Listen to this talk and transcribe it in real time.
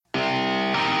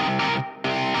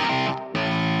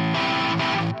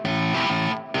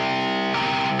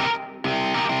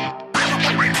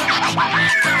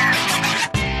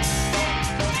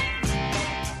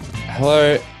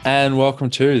Hello and welcome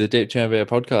to the Deep Down Bear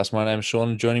podcast. My name is Sean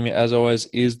and joining me as always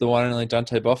is the one and only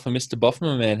Dante Boffa. Mr.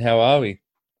 Boffa, man, how are we?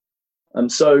 I'm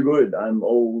so good. I'm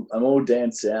all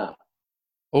danced out.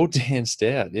 All danced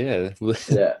out, yeah.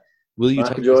 Yeah. Will you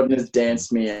Michael take this? Jordan has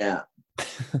danced me out.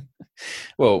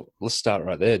 Well, let's start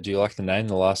right there. Do you like the name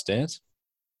The Last Dance?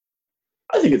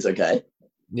 I think it's okay.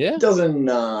 Yeah? It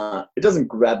doesn't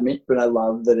grab me, but I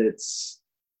love that it's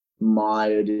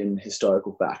mired in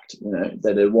historical fact,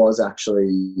 that it was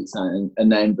actually a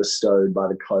name bestowed by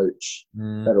the coach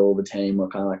that all the team were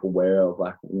kind of like aware of,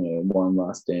 like, one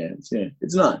last dance. Yeah,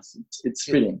 it's nice. It's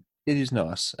fitting. It is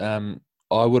nice. I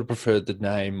would have preferred the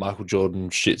name Michael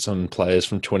Jordan shits on players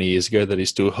from 20 years ago that he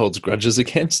still holds grudges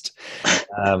against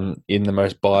in the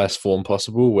most biased form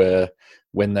possible, where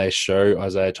when they show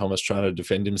Isaiah Thomas trying to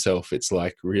defend himself, it's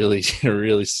like really,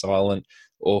 really silent,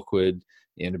 awkward,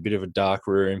 in a bit of a dark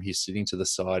room. He's sitting to the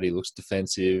side. He looks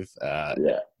defensive.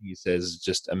 Yeah. He says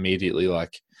just immediately,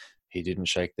 like, he didn't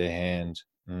shake their hand.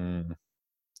 I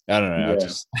don't know.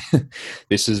 Yeah.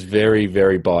 This is very,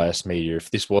 very biased media. If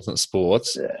this wasn't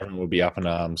sports, Yeah. everyone would be up in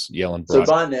arms, yelling So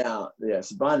bright.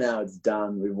 by now it's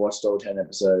done. We've watched all 10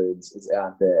 episodes. It's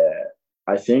out there.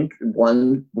 I think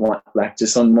one like,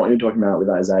 just on what you're talking about with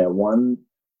Isaiah, one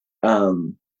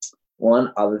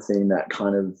other thing that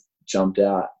kind of jumped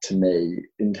out to me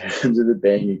in terms of it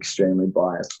being extremely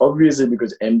biased, obviously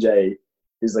because MJ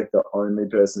is like the only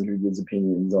person who gives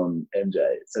opinions on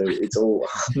MJ. So it's all,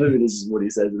 half of it is what he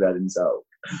says about himself.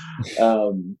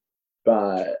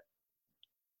 But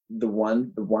the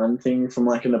one thing from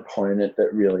like an opponent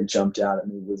that really jumped out at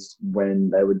me was when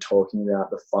they were talking about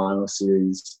the final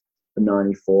series, the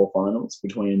 94 finals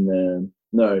the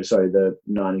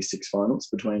 96 finals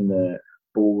between the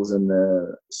Bulls and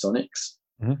the Sonics.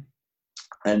 Mm-hmm.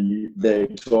 And they're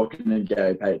talking to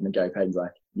Gary Payton, and Gary Payton's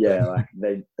like, yeah, like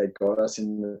they got us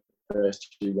in the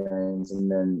first few games, and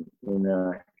then in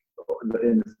the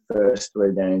first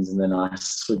three games, and then I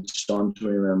switched on to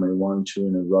him and we won two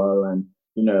in a row, and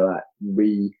like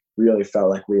we really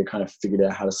felt like we had kind of figured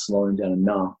out how to slow him down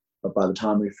enough, but by the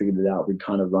time we figured it out, we'd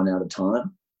kind of run out of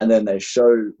time. And then they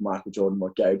show Michael Jordan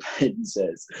what Gary Payton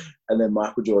says, and then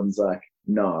Michael Jordan's like,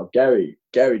 no, Gary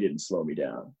didn't slow me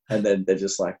down. And then they're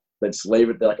just like, let's leave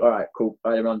it. They're like, all right, cool.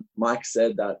 All right, everyone. Mike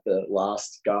said that the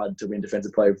last guard to win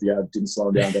defensive player of the year didn't slow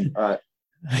him down. Then, all right,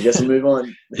 I guess we'll move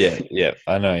on. Yeah,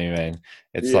 I know what you mean.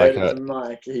 It's you like heard it from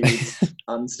Mike. He was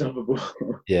unstoppable.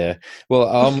 Yeah. Well,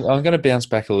 I'm going to bounce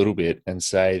back a little bit and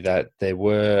say that there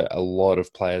were a lot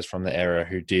of players from the era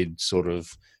who did sort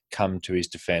of come to his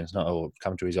defense,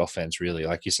 come to his offense, really.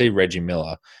 Like you see Reggie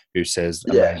Miller, who says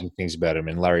amazing things about him,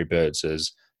 and Larry Bird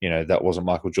says, that wasn't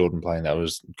Michael Jordan playing. That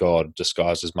was God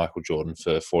disguised as Michael Jordan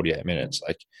for 48 minutes.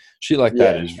 Like shit like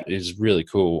that is really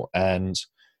cool. And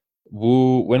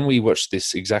when we watch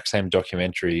this exact same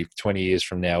documentary 20 years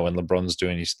from now, when LeBron's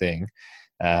doing his thing,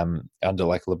 under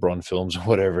like LeBron films or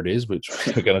whatever it is, which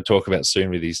we're going to talk about soon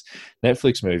with his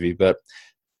Netflix movie. But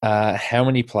how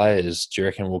many players do you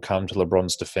reckon will come to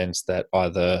LeBron's defense that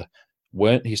either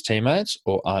weren't his teammates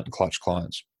or aren't clutch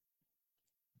clients?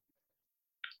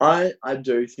 I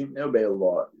do think there'll be a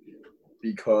lot,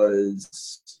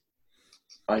 because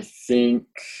I think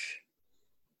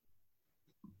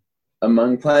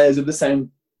among players of the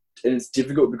same, and it's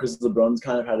difficult because LeBron's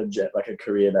kind of had a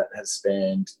career that has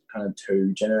spanned kind of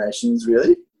two generations,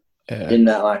 really. Yeah. In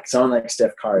that, like, someone like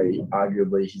Steph Curry,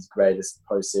 arguably his greatest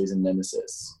postseason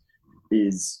nemesis,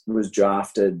 was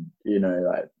drafted,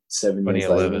 like 7 years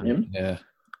later than him. Yeah.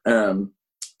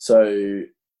 So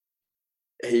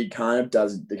he kind of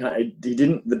does. He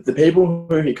didn't. The people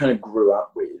who he kind of grew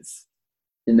up with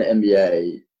in the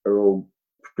NBA are all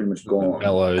pretty much gone.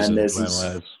 And there's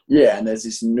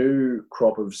this new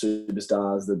crop of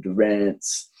superstars, the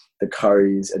Durants, the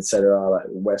Currys, etc., like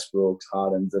Westbrooks,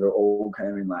 Hardens, that are all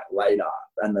coming like later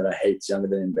and that are heaps younger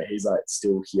than him, but he's like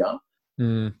still here.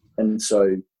 And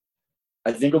so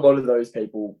I think a lot of those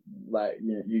people, like,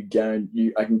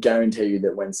 I can guarantee you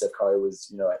that when Steph Curry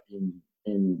was,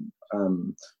 in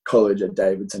college at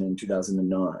Davidson in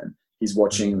 2009, he's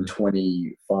watching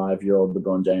 25-year-old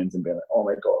LeBron James and being like, oh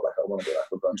my God, like, I want to be like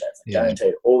LeBron James. I guarantee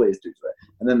it, all these dudes were.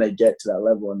 And then they get to that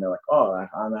level and they're like, oh, like,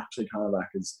 I'm actually kind of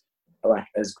as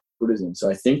good as him. So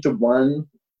I think the one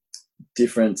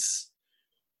difference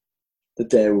that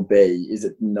there will be is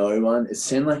that it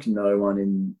seemed like no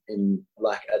one in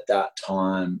like at that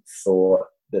time thought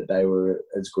that they were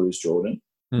as good as Jordan.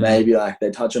 Maybe like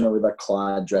they touch on it with like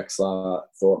Clyde Drexler,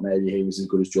 thought maybe he was as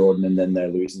good as Jordan, and then they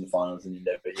lose in the finals and you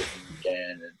never hear him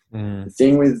again. And the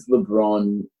thing with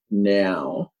LeBron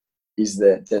now is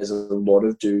that there's a lot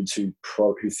of dudes who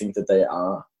think that they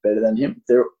are better than him.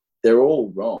 they're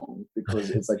all wrong,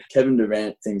 because it's like Kevin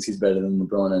Durant thinks he's better than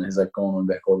LeBron and has like gone on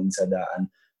record and said that, and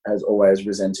has always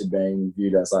resented being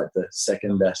viewed as like the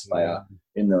second best player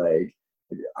in the league.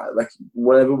 Like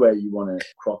whatever way you want to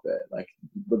crop it, like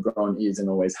LeBron is and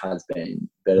always has been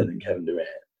better than Kevin Durant.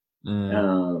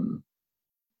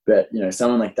 But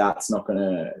someone like that's not going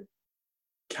to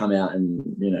come out and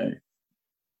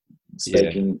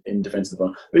speak in defense of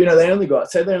LeBron. But they only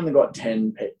got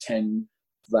 10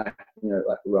 like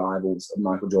rivals of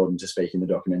Michael Jordan to speak in the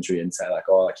documentary and say like,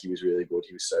 oh, like he was really good,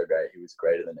 he was so great, he was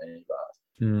greater than any of us.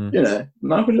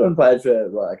 Michael Jordan played for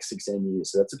like 16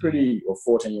 years, so that's or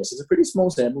 14 years. So it's a pretty small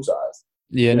sample size.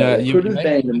 There could have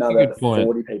been another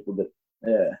 40 people that,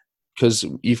 because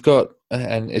you've got,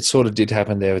 and it sort of did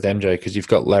happen there with MJ, because you've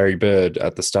got Larry Bird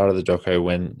at the start of the doco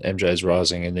when MJ's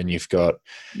rising, and then you've got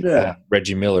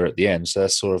Reggie Miller at the end. So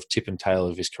that's sort of tip and tail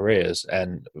of his careers.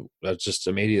 And just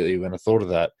immediately when I thought of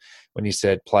that, when you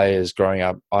said players growing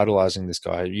up idolizing this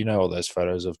guy, all those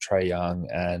photos of Trae Young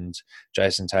and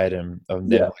Jason Tatum of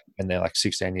them when they're like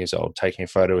 16 years old taking a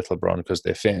photo with LeBron because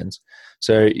they're fans.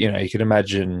 So, you can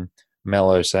imagine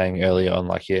Melo saying early on,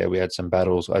 like, yeah, we had some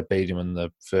battles. I beat him in the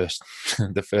first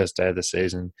the first day of the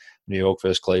season, New York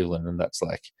versus Cleveland, and that's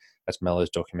Melo's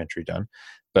documentary done.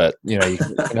 But you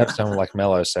can have someone like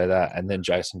Melo say that, and then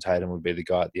Jason Tatum would be the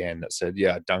guy at the end that said,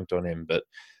 "Yeah, I dunked on him, but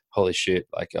holy shit!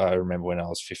 Like I remember when I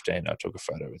was 15, I took a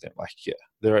photo with him." Like, yeah,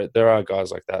 there are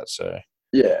guys like that. So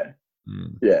yeah.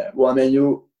 Well, I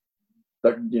mean,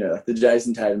 like the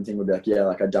Jason Tatum thing would be like, yeah,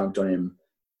 like I dunked on him.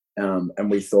 And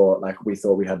we thought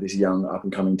we had this young up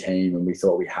and coming team, and we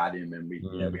thought we had him, and we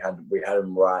had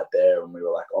him right there, and we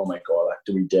were like, oh my god, like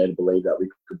do we dare to believe that we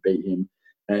could beat him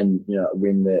and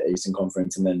win the Eastern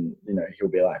Conference? And then he'll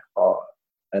be like, oh,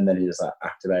 and then he just like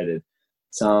activated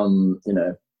some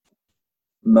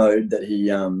mode that he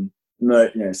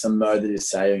some mode that he's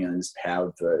saving and just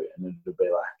powered through, and it'll be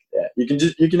like,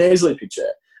 you can easily picture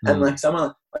it. And like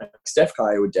someone like Steph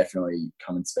Curry would definitely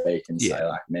come and speak and say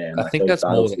like, man, I think that's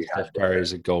more that Steph Curry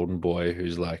is a golden boy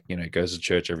who's like, goes to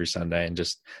church every Sunday and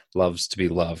just loves to be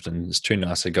loved and is too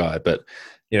nice a guy. But,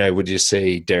 would you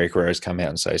see Derrick Rose come out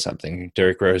and say something?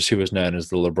 Derrick Rose, who was known as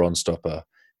the LeBron stopper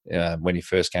when he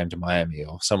first came to Miami,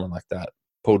 or someone like that.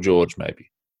 Paul George,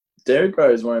 maybe. Derrick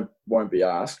Rose won't be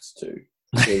asked to,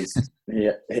 because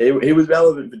he was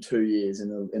relevant for 2 years in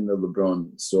the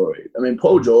LeBron story. I mean,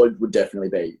 Paul George would definitely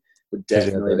be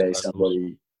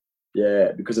somebody,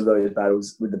 because of those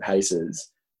battles with the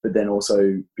Pacers, but then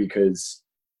also because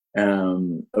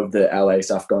of the LA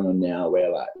stuff going on now,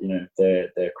 where like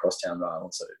they're crosstown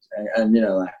rivals. So, and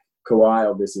like Kawhi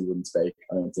obviously wouldn't speak,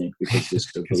 I don't think, because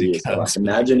just of who he is. Like,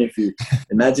 imagine if you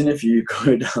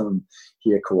could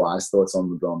hear Kawhi's thoughts on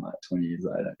LeBron like 20 years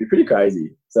later. It'd be pretty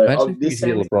crazy. So imagine if you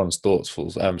hear LeBron's thoughts,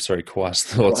 Kawhi's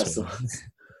thoughts.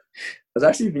 I was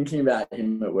actually thinking about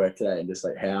him at work today, and just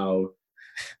like how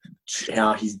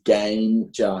his game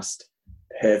just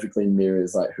perfectly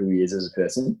mirrors like who he is as a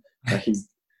person. Like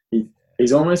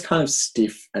he's almost kind of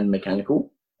stiff and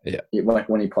mechanical. Yeah. Like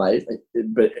when he plays,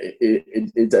 but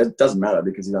it doesn't matter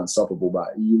because he's unstoppable. But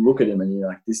you look at him and you're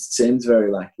like, this seems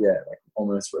very like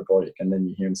almost robotic. And then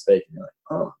you hear him speak and you're like,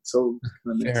 oh, so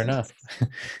fair enough.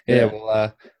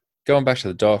 Well, going back to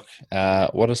the doc,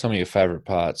 what are some of your favorite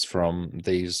parts from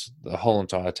the whole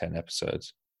entire 10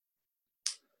 episodes?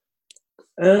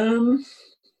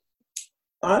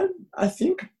 I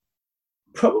think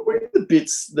probably the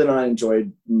bits that I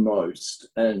enjoyed most,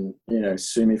 and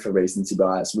sue me for recency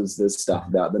bias, was the stuff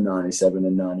about the 97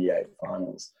 and 98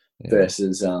 finals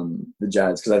versus the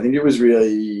Jazz, because I think it was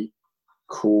really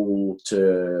cool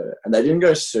and they didn't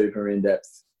go super in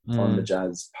depth on the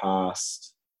Jazz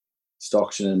past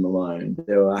Stockton and Malone.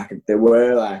 There were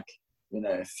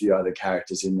a few other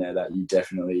characters in there that you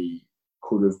definitely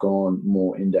could have gone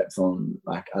more in depth on,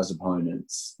 like as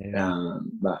opponents,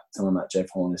 like someone like Jeff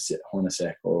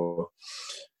Hornacek or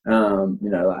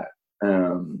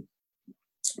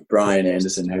Brian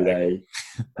Anderson, who they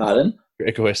pardon.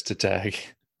 Greg West to tag.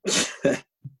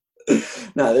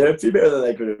 No, there are a few people that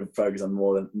they could have focused on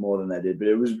more than they did, but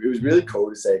it was really cool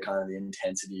to see kind of the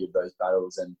intensity of those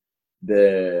battles and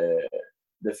the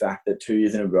fact that 2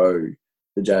 years in a row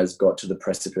the Jazz got to the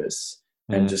precipice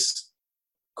and just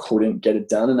couldn't get it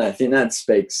done. And I think that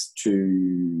speaks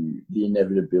to the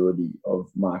inevitability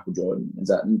of Michael Jordan, is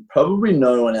that probably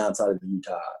no one outside of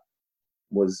Utah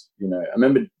was, I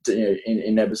remember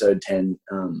in episode 10,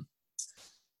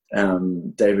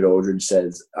 David Aldridge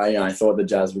says, I thought the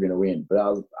Jazz were going to win, but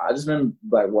I just remember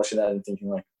like watching that and thinking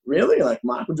like, really? Like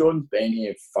Michael Jordan's been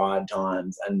here 5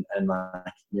 times and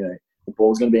like, the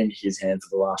ball's going to be in his hand for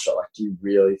the last shot. Like, do you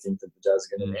really think that the Jazz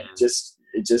are going to win?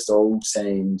 it just all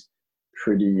seemed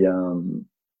pretty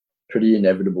pretty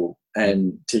inevitable.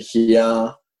 And to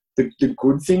hear the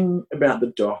good thing about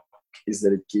the doc is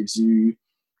that it gives you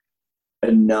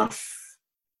enough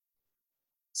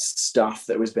stuff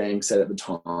that was being said at the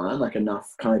time, like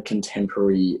enough kind of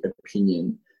contemporary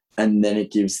opinion, and then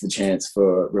it gives the chance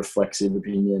for reflexive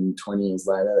opinion 20 years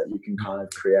later that you can kind of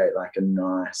create like a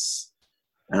nice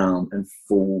and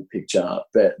full picture.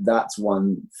 But that's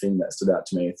one thing that stood out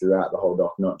to me throughout the whole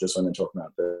doc, not just when they're talking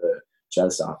about the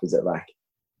jazz stuff, is that like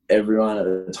everyone at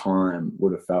the time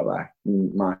would have felt like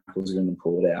Michael's going to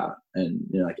pull it out. And,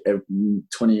 you know, like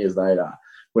 20 years later,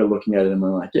 we're looking at it and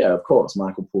we're like, yeah, of course,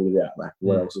 Michael pulled it out. Like,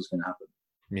 what else was going to happen?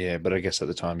 Yeah, but I guess at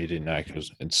the time you didn't know because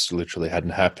it's literally hadn't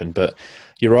happened. But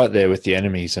you're right there with the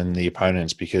enemies and the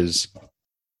opponents, because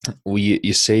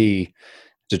you see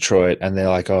Detroit and they're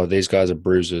like, oh, these guys are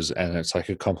bruisers, and it's like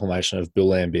a compilation of Bill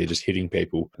Laimbeer just hitting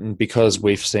people. And because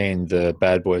we've seen the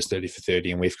Bad Boys 30 for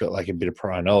 30 and we've got like a bit of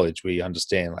prior knowledge, we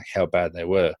understand like how bad they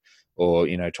were. Or,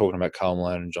 you know, talking about Karl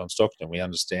Malone and John Stockton, we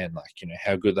understand like, you know,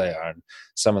 how good they are and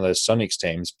some of those Sonics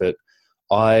teams. But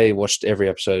I watched every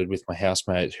episode with my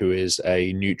housemate, who is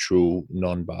a neutral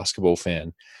non-basketball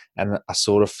fan. And I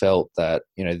sort of felt that,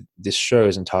 you know, this show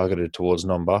isn't targeted towards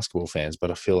non-basketball fans,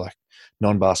 but I feel like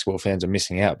non-basketball fans are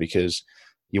missing out, because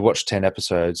you watch 10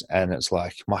 episodes and it's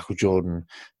like Michael Jordan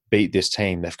beat this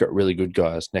team. They've got really good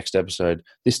guys. Next episode,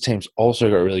 this team's also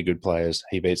got really good players.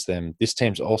 He beats them. This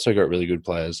team's also got really good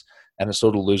players. And it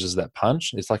sort of loses that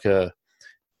punch. It's like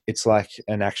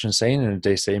an action scene in a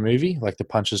DC movie. Like the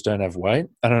punches don't have weight.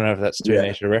 I don't know if that's too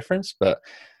niche a reference, but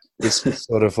it's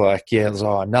sort of like, yeah, there's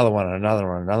another one, another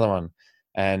one, another one.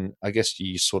 And I guess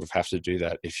you sort of have to do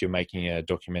that if you're making a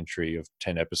documentary of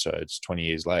 10 episodes 20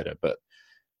 years later. But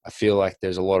I feel like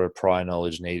there's a lot of prior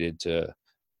knowledge needed to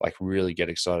like really get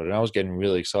excited. And I was getting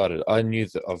really excited. I knew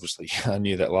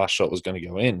that last shot was going to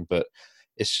go in, but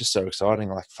it's just so exciting.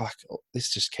 Like, fuck,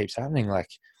 this just keeps happening. Like,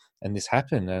 and this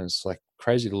happened. And it's like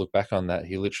crazy to look back on that.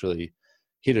 He literally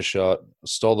hit a shot,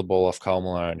 stole the ball off Karl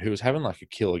Malone, who was having like a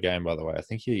killer game, by the way. I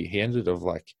think he ended up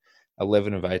like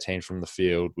 11 of 18 from the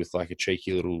field with like a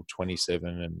cheeky little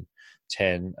 27 and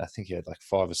 10. I think he had like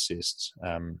 5 assists.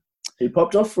 He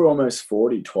popped off for almost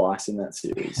 40 twice in that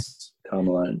series, Karl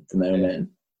Malone, the mailman.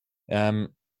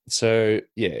 So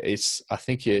yeah, I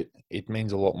think it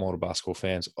means a lot more to basketball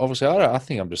fans. Obviously, I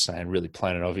think I'm just saying really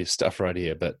plain and obvious stuff right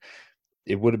here, but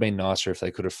it would have been nicer if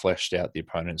they could have fleshed out the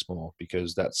opponents more,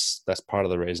 because that's part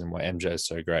of the reason why MJ is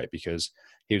so great, because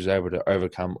he was able to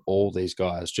overcome all these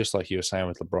guys, just like you were saying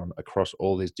with LeBron, across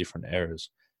all these different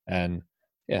eras. And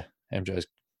yeah, MJ is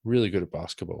really good at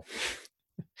basketball.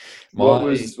 What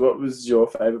was your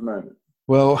favorite moment?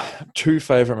 Well, 2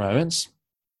 favorite moments.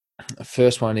 The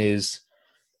first one is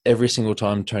every single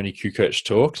time Tony Kukoc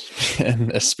talks,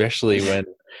 and especially when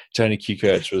Tony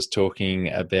Kukoc was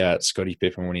talking about Scottie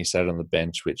Pippen when he sat on the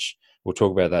bench, which we'll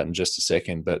talk about that in just a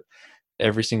second. But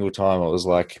every single time it was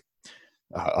like,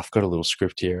 I've got a little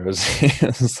script here. It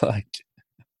was like,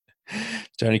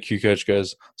 Tony Kukoc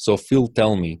goes, so Phil,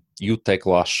 tell me, you take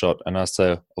last shot. And I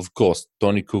say, of course,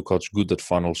 Tony Kukoc good at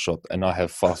final shot, and I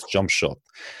have fast jump shot.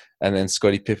 And then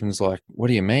Scottie Pippen's like, what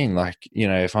do you mean? Like, you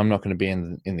know, if I'm not going to be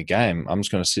in the game, I'm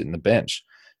just going to sit in the bench.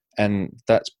 And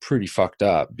that's pretty fucked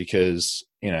up, because,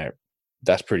 you know,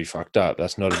 that's pretty fucked up.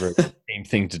 That's not a very team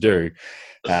thing to do,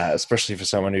 especially for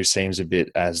someone who seems a bit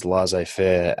as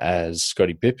laissez-faire as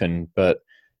Scottie Pippen. But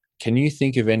can you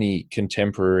think of any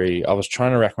contemporary? I was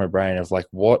trying to rack my brain of like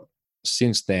what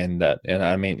since then and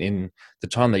I mean, in the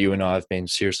time that you and I have been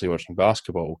seriously watching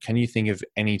basketball, can you think of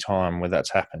any time where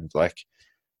that's happened? Like,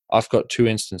 I've got 2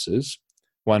 instances.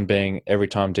 One being every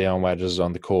time Deion Waiters is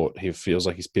on the court, he feels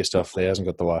like he's pissed off that he hasn't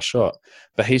got the last shot.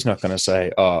 But he's not going to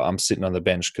say, oh, I'm sitting on the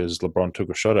bench because LeBron took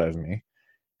a shot over me.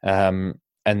 And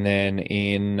then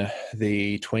in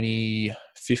the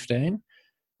 2015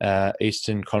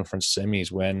 Eastern Conference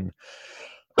semis, when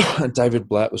David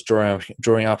Blatt was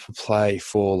drawing up a play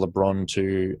for LeBron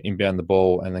to inbound the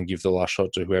ball and then give the last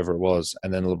shot to whoever it was.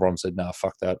 And then LeBron said, nah,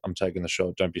 fuck that. I'm taking the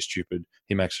shot. Don't be stupid.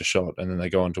 He makes a shot. And then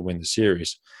they go on to win the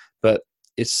series. But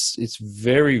it's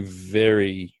very,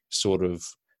 very sort of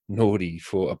naughty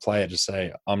for a player to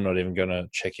say, I'm not even going to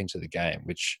check into the game,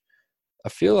 which I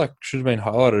feel like should have been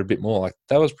highlighted a bit more. Like,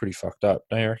 that was pretty fucked up,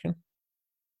 don't you reckon?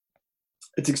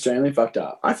 It's extremely fucked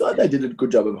up. I feel like they did a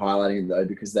good job of highlighting it, though,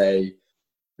 because they,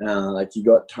 like, you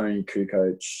got Tony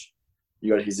Kukoc,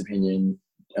 you got his opinion.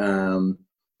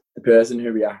 the person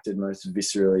who reacted most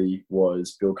viscerally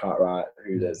was Bill Cartwright,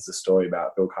 who there's the story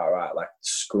about Bill Cartwright like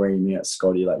screaming at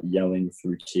Scotty, like yelling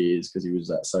through tears because he was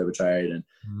like, so betrayed. And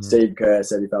Steve Kerr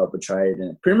said he felt betrayed,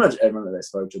 and pretty much everyone that they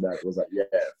spoke to about it was like, yeah,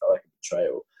 it felt like a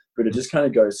betrayal. But it just kind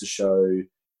of goes to show,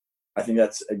 I think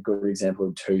that's a good example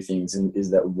of two things, and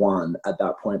is that one, at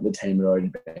that point the team had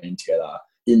already been together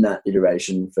in that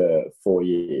iteration for 4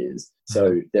 years,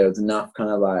 so there was enough kind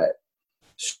of like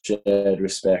shared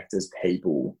respect as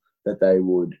people that they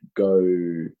would go,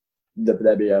 that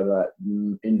they'd be able to like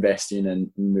invest in and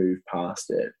move past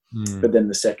it. But then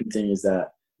the second thing is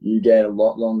that you get a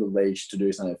lot longer leash to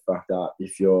do something fucked up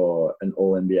if you're an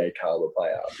all NBA caliber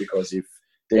player, because if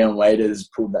Dion Waiters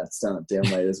pulled that stunt, Dion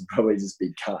Waiters would probably just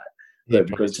be cut. But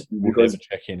because never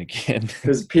check in again.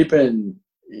 Because Pippen,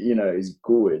 you know, is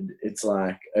good. It's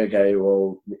like, okay,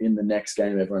 well, in the next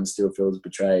game, everyone still feels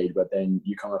betrayed, but then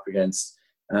you come up against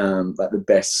like the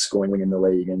best scoring wing in the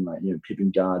league, and like, you know,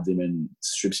 Pippen guards him and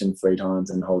strips him 3 times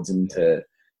and holds him to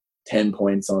 10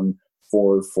 points on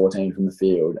 4 of 14 from the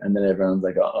field, and then everyone's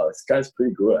like, oh, this guy's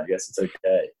pretty good, I guess it's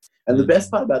okay. And the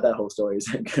best part about that whole story is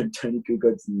that Tony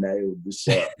Kukoc nailed the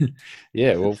shot.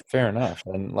 Yeah, well, fair enough.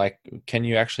 And like, can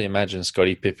you actually imagine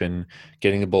Scottie Pippen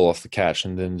getting the ball off the catch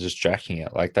and then just jacking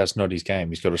it? Like, that's not his game.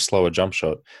 He's got a slower jump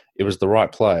shot. It was the right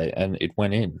play and it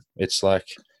went in. It's like,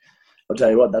 I'll tell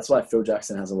you what, that's why Phil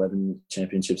Jackson has 11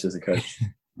 championships as a coach.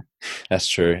 That's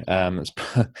true.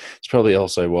 It's probably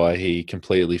also why he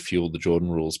completely fueled the Jordan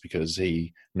rules, because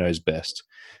he knows best.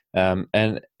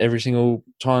 And every single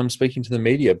time speaking to the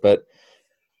media. But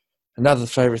another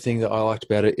favorite thing that I liked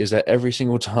about it is that every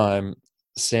single time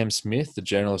Sam Smith, the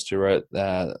journalist who wrote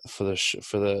for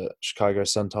the Chicago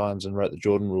Sun-Times and wrote the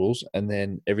Jordan rules, and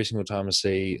then every single time I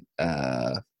see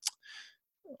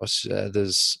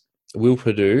there's Will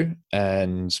Perdue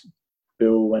and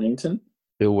Bill Wennington.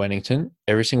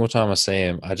 Every single time I see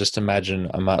him, I just imagine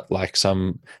I'm at like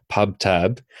some pub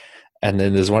tab, and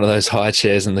then there's one of those high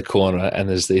chairs in the corner, and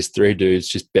there's these 3 dudes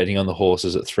just betting on the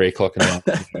horses at 3:00 in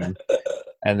the afternoon.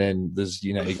 And then there's,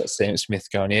 you got Sam Smith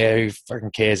going, yeah, who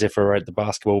fucking cares if I wrote the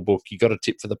basketball book? You got a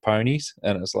tip for the ponies?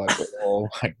 And it's like, oh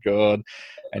my God.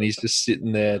 And he's just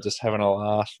sitting there, just having a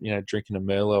laugh, drinking a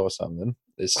Merlot or something.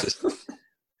 It's just.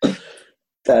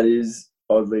 That is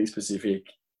oddly specific,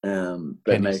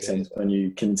 but it makes sense when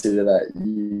you consider that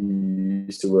you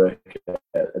used to work at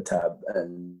a tab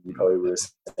and you probably would have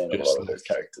seen a lot of those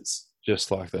characters. Just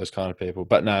like those kind of people.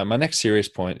 But no, my next serious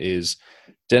point is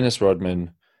Dennis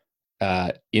Rodman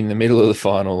in the middle of the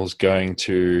finals going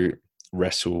to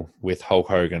wrestle with Hulk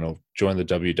Hogan or join the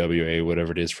WWE,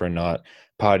 whatever it is, for a night,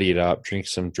 party it up, drink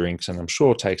some drinks, and I'm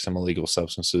sure take some illegal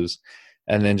substances,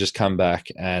 and then just come back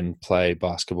and play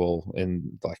basketball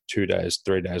in like 2 days,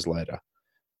 3 days later.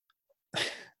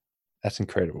 That's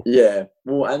incredible. Yeah.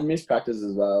 Well, and missed practice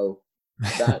as well.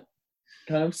 That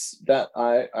kind of,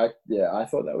 I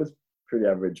thought that was pretty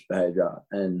average behavior.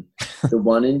 And the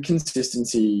one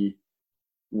inconsistency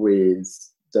with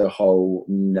the whole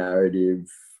narrative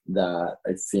that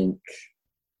I think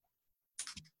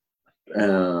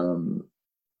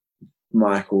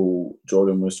Michael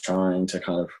Jordan was trying to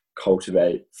kind of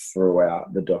cultivate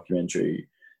throughout the documentary,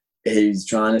 he's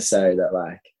trying to say that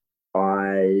like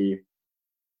I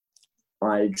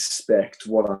expect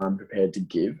what I'm prepared to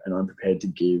give, and I'm prepared to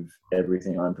give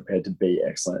everything. I'm prepared to be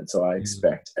excellent, so I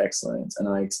expect excellence, and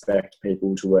I expect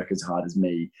people to work as hard as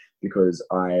me, because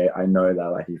I know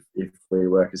that like if we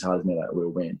work as hard as me, that we'll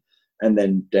win. And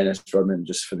then Dennis Rodman,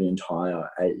 just for the entire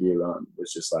 8-year run,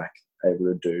 was just like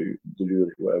able to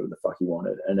do whatever the fuck he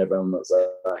wanted, and everyone was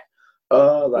like,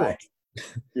 oh, like,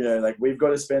 like we've got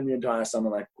to spend the entire summer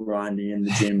like grinding in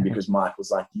the gym because Mike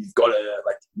was like, you've got to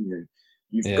like,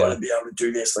 you've got to be able to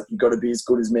do this, like you've got to be as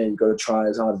good as me, you've got to try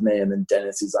as hard as me. And then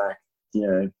Dennis is like,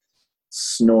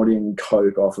 snorting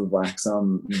coke off of like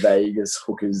some Vegas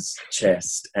hooker's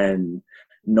chest and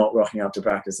not rocking up to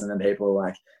practice. And then people are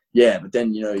like, yeah, but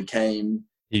then he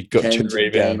got 2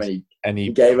 rebounds and he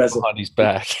gave us behind his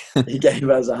back. He gave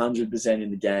us 100% in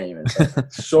the game, and so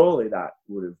surely that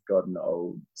would have gotten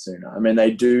old sooner. I mean,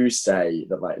 they do say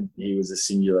that like he was a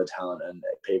singular talent, and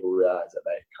people realize that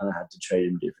they kind of had to treat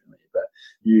him differently. But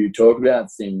you talk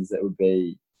about things that would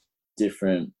be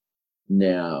different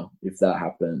now if that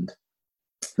happened.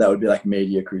 That would be like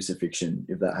media crucifixion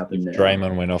if that happened now.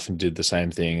 Draymond went off and did the same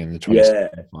thing in the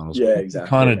 2016 finals. Yeah, exactly.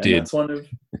 Kind of did. That's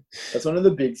one of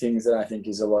the big things that I think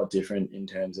is a lot different in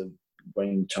terms of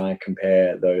when you try and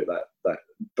compare though, like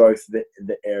both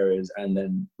the eras, and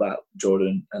then like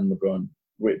Jordan and LeBron,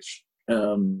 which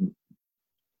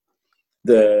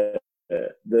the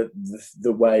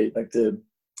way like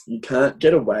you can't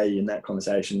get away in that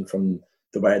conversation from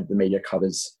the way the media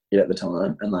covers it at the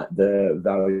time, and like the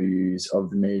values of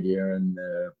the media and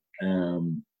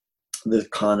the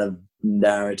kind of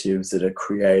narratives that are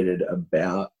created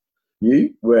about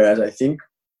you. Whereas I think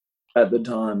at the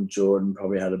time, Jordan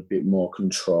probably had a bit more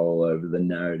control over the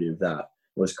narrative that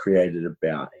was created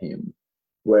about him.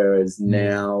 Whereas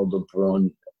now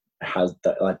LeBron has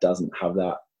that, like, doesn't have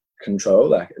that control.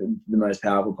 Like, the most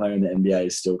powerful player in the NBA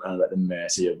is still kind of at the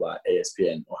mercy of like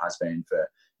ESPN, or has been for,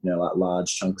 you know, like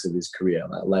large chunks of his career.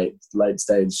 Like late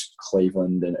stage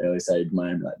Cleveland and early stage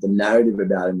Miami. Like, the narrative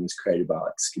about him was created by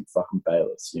like Skip fucking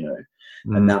Bayless, you know,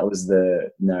 and that was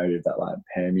the narrative that like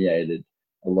permeated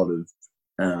a lot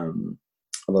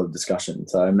of discussion.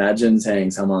 So imagine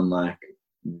saying someone like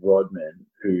Rodman,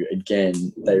 who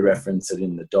again they reference it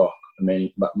in the doc, I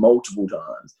mean, but multiple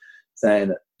times,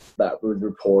 saying that with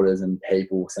reporters and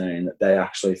people saying that they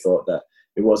actually thought that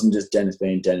it wasn't just Dennis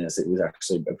being Dennis, it was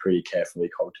actually a pretty carefully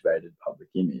cultivated public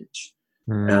image.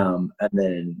 And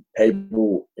then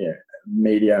people, you know,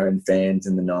 media and fans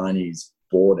in the 90s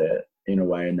bought it in a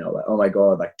way, and they were like, oh my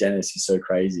God, like Dennis is so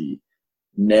crazy.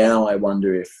 Now I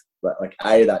wonder if like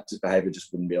A, that behavior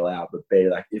just wouldn't be allowed, but B,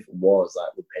 like if it was,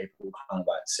 like would people kind of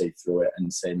like see through it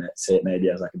and see it maybe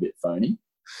as like a bit phony?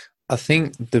 I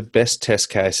think the best test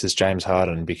case is James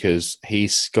Harden, because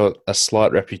he's got a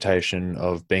slight reputation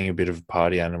of being a bit of a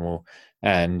party animal,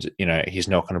 and you know he's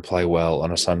not going to play well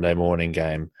on a Sunday morning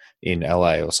game in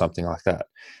LA or something like that.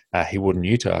 He wouldn't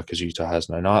Utah, because Utah has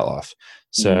no nightlife.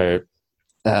 So,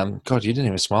 God, you didn't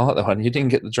even smile at that one. You didn't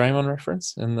get the Draymond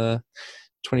reference in the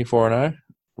 24-0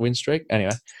 win streak.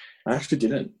 Anyway, I actually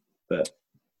didn't, but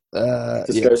yeah.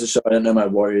 goes to show I don't know my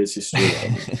Warriors history.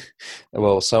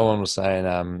 Well, someone was saying,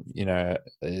 you know,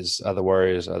 are the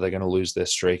Warriors, are they going to lose their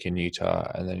streak in Utah?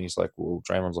 And then he's like, well,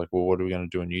 Draymond's like, well, what are we going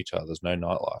to do in Utah? There's no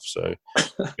nightlife, so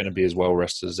it's going to be as well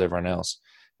rested as everyone else.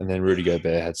 And then Rudy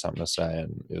Gobert had something to say,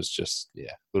 and it was just,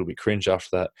 yeah, a little bit cringe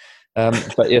after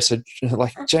that. But yeah, so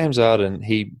like James Harden,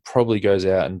 he probably goes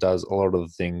out and does a lot of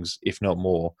the things, if not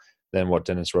more, than what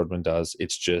Dennis Rodman does.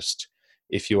 It's just,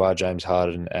 if you are James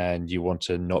Harden and you want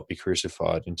to not be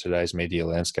crucified in today's media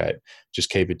landscape, just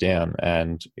keep it down,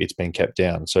 and it's been kept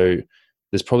down. So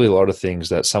there's probably a lot of things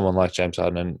that someone like James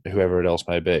Harden and whoever it else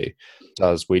may be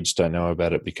does. We just don't know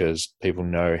about it because people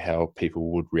know how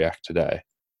people would react today.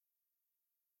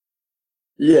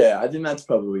 Yeah, I think that's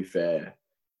probably fair.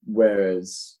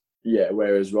 Whereas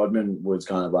Rodman was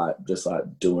kind of like just like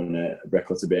doing it,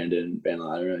 reckless abandon, being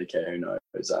like, I don't really care who knows.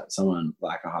 Like someone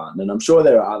like a Harden, and I'm sure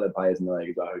there are other players in the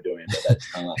league as well who are doing it, but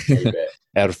that's kind of like keep it.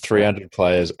 Out of 300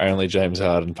 players, only James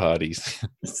Harden parties.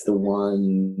 It's the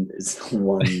one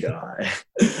guy.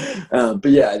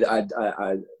 But yeah,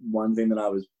 I one thing that I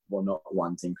was, well, not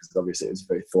one thing, because obviously it was a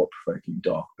very thought-provoking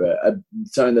doc, but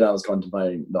something that I was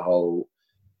contemplating the whole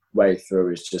way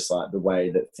through is just like the way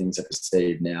that things are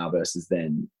perceived now versus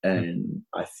then. And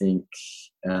I think,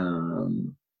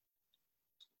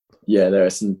 there are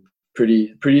some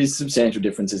pretty substantial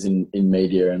differences in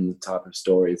media and the type of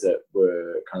stories that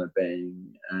were kind of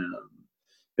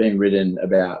being written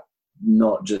about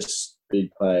not just big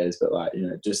players, but like, you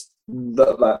know, just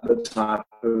the type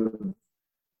of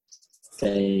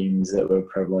themes that were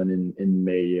prevalent in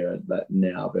media that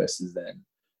now versus then.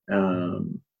 I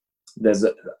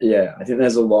think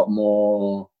there's a lot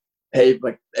more.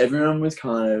 Like everyone was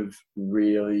kind of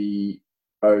really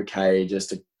okay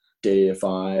just to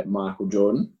deify Michael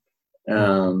Jordan.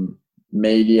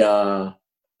 Media,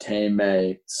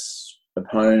 teammates,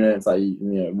 opponents, like, you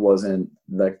know, it wasn't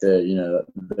like the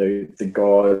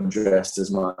god dressed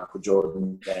as Michael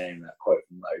Jordan game, that quote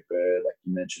from Larry Bird, like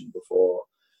you mentioned before.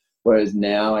 Whereas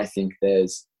now I think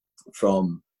there's,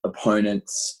 from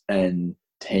opponents and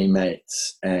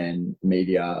teammates and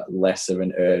media, less of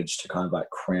an urge to kind of like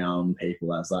crown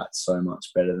people as like so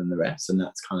much better than the rest, and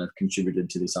that's kind of contributed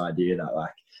to this idea that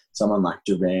like someone like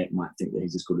Durant might think that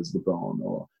he's as good as LeBron,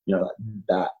 or, you know,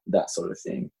 like that sort of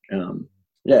thing.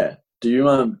 Do you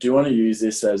want to use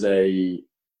this as a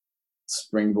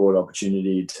springboard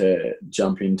opportunity to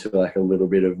jump into like a little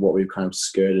bit of what we've kind of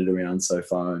skirted around so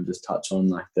far, and just touch on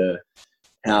like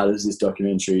how does this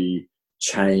documentary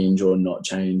change or not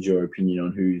change your opinion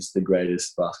on who's the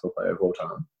greatest basketball player of all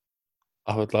time?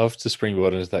 I would love to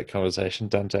springboard into that conversation,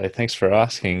 Dante. Thanks for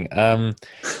asking.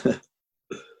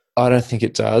 I don't think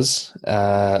it does.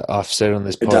 I've said on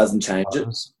this podcast, it doesn't change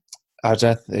it. I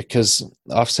don't, because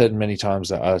I've said many times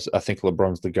that I think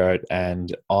LeBron's the GOAT,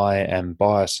 and I am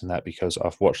biased in that because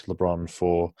I've watched LeBron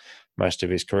for most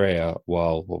of his career,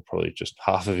 well, probably just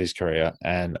half of his career,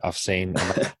 and I've seen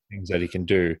amazing things that he can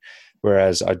do.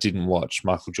 Whereas I didn't watch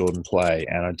Michael Jordan play,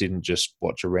 and I didn't just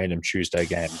watch a random Tuesday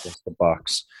game against the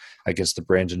Bucks, against the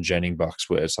Brandon Jennings Bucks,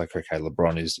 where it's like, okay,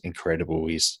 LeBron is incredible.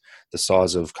 He's the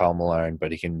size of Karl Malone,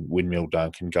 but he can windmill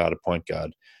dunk and guard a point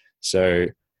guard. So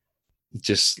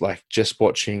just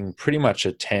watching pretty much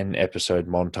a 10 episode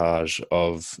montage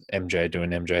of MJ doing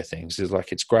MJ things is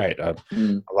like, it's great. I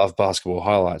love basketball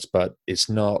highlights, but it's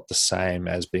not the same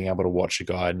as being able to watch a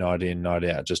guy night in, night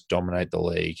out just dominate the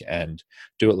league and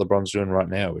do what LeBron's doing right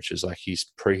now, which is like he's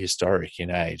prehistoric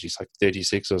in age. He's like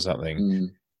 36 or something, Mm.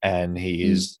 and he Mm.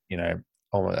 is,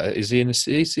 is he in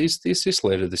he's the assist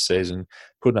leader this season,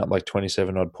 putting up like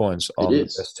 27 odd points It on the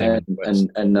is, best team in the West.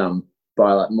 and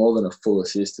by like more than a full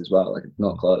assist as well. Like, it's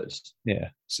not close. Yeah,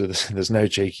 so there's no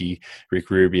cheeky Rick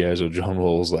Rubios or John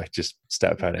Walls like just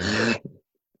stat padding.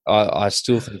 I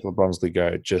still think LeBron's the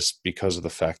GOAT just because of the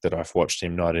fact that I've watched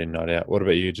him night in, night out. What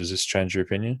about you? Does this change your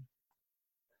opinion?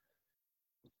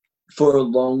 For a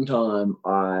long time,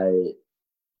 I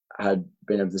had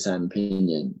been of the same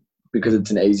opinion because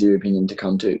it's an easier opinion to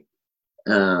come to.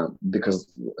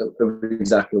 Because of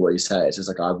exactly what you say. It's just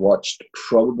like I've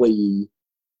probably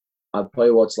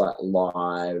watched like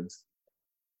live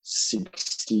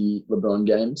 60 LeBron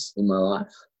games in my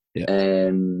life. Yeah.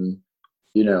 And,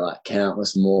 like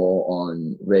countless more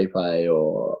on replay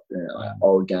or, like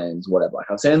old games, whatever. Like,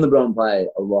 I've seen LeBron play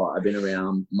a lot. I've been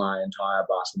around my entire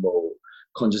basketball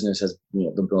consciousness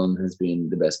LeBron has been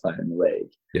the best player in the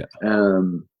league. Yeah.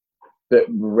 But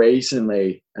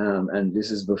recently, and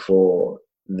this is before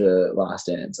the Last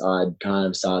Dance, I'd kind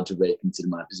of started to reconsider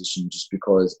my position just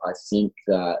because I think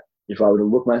that if I were to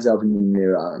look myself in the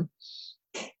mirror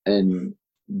and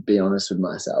be honest with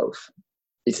myself,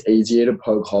 it's easier to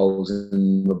poke holes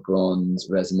in LeBron's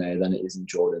resume than it is in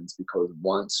Jordan's, because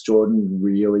once Jordan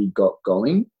really got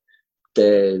going,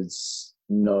 there's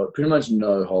pretty much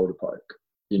no hole to poke.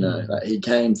 Like, he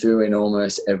came through in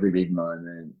almost every big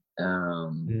moment.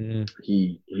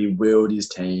 He willed his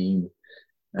team.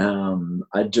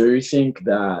 I do think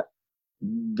that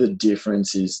the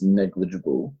difference is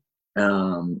negligible,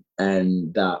 and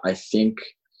that I think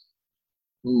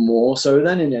more so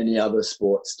than in any other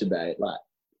sports debate, like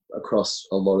across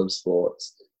a lot of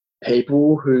sports,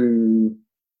 people who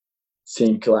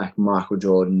think like Michael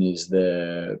Jordan is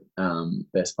the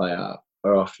best player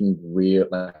are often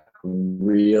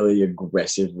really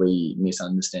aggressively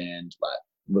misunderstand like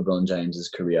LeBron James's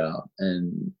career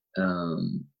and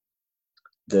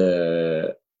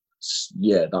the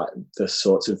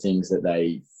sorts of things that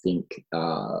they think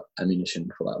are ammunition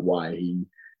for like why he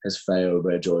has failed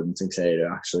where Jordan succeeded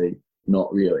are actually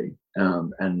not really.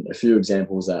 And a few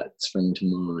examples that spring to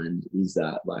mind is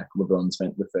that like LeBron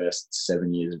spent the first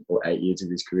 7 years or 8 years of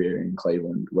his career in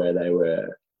Cleveland where they were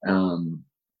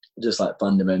just like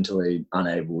fundamentally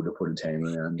unable to put a team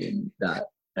around him that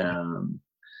that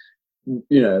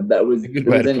was, A good it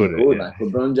way was to any put it. good. Yeah. Like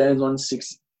LeBron James won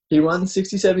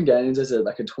 67 games as a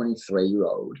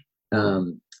 23-year-old.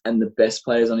 And the best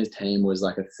players on his team was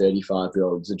like a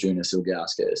 35-year-old Zajunas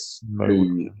Ilgauskas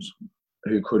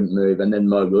who couldn't move, and then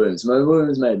Mo Williams. Mo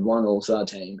Williams made one All-Star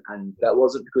team, and that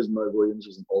wasn't because Mo Williams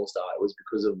was an All-Star. It was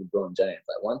because of LeBron James.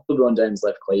 Like, once LeBron James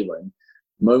left Cleveland,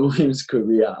 Mo Williams'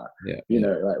 career, like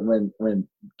when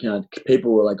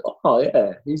people were like, oh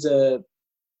yeah, he's a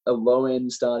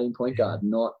low-end starting point guard,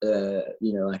 not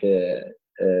like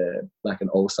an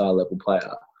All-Star level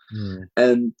player.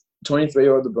 And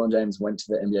 23-year-old LeBron James went to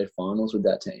the NBA Finals with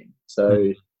that team.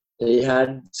 So he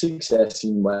had success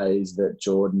in ways that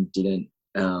Jordan didn't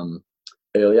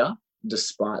earlier,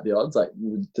 despite the odds. Like,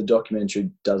 the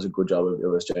documentary does a good job of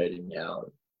illustrating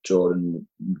how Jordan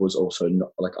was also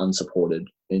not like unsupported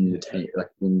in the team,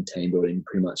 like in team building,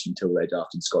 pretty much until they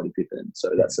drafted Scottie Pippen. So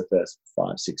that's the first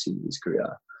 5-6 years of his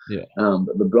career. Yeah.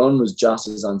 But LeBron was just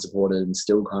as unsupported and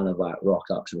still kind of like rocked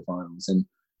up to the finals. And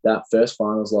that first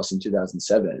finals loss in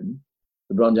 2007,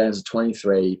 LeBron James was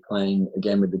 23, playing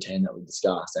again with the team that we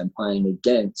discussed and playing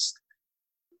against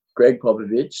Greg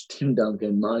Popovich, Tim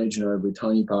Duncan, Manu Ginobili,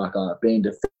 Tony Parker, being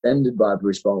defended by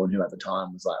Bruce Bowen, who at the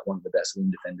time was like one of the best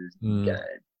wing defenders in the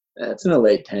game. It's an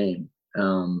elite team.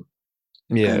 And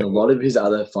a lot of his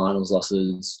other finals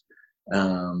losses,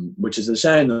 which is a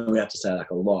shame that we have to say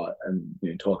like a lot and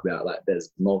talk about, like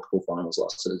there's multiple finals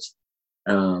losses.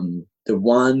 The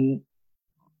one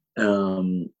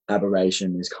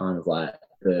aberration is kind of like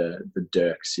the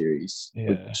Dirk series,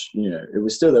 which there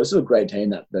was still a great team,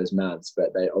 that those Mavs,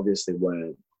 but they obviously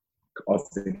weren't of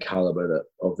the caliber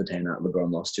of the team that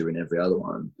LeBron lost to in every other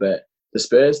one. But the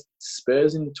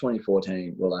Spurs in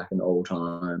 2014 were like an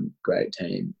all-time great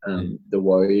team. The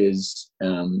Warriors,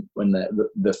 when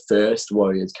the first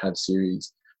Warriors Cavs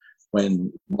series,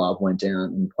 when Love went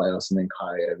down in the playoffs and then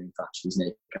Kyrie Irving fractured his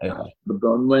knee.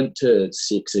 LeBron went to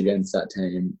 6 against that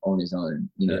team on his own.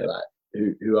 Like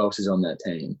who else is on that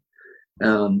team?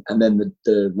 And then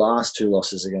the last 2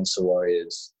 losses against the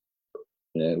Warriors,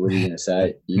 what are you going to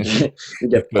say? You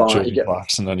get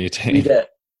Clarkson on your team.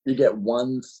 You get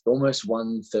almost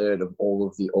 1/3 of all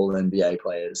of the All NBA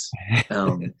players.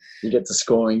 You get the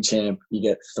scoring champ. You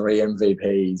get 3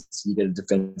 MVPs. You get a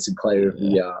Defensive Player of the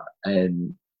Year,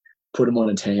 and put them on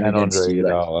a team and against Andre you.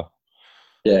 Iguodala.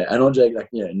 And Andre,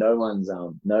 no one's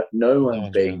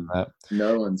beating that.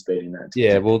 No one's beating that.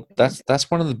 Yeah, well,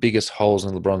 that's one of the biggest holes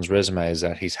in LeBron's resume is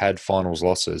that he's had finals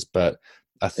losses, but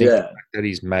I think the fact that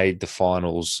he's made the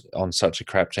finals on such a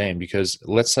crap team, because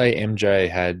let's say MJ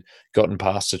had gotten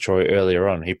past Detroit earlier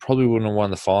on, he probably wouldn't have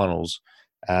won the finals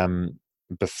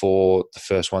before the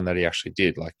first one that he actually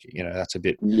did. Like, that's a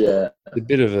bit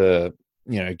of a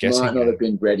guessing. Might not have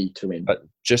been ready to win, but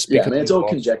just because it's all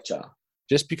conjecture.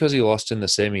 Just because he lost in the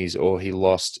semis or he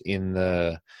lost in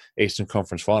the Eastern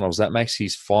Conference Finals, that makes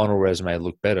his final resume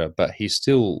look better. But he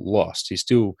still lost. It's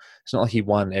not like he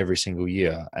won every single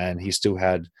year, and he still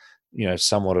had,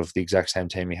 somewhat of the exact same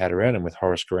team he had around him with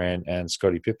Horace Grant and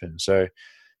Scottie Pippen. So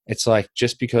it's like,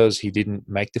 just because he didn't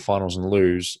make the finals and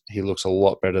lose, he looks a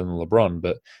lot better than LeBron.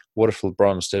 But what if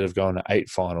LeBron, instead of going to 8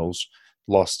 finals,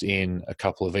 lost in a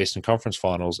couple of Eastern Conference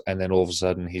Finals, and then all of a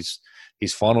sudden his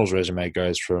finals resume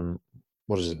goes from,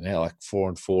 what is it now, like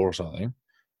 4-4 or something?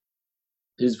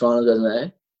 His finals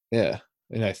resume? Yeah.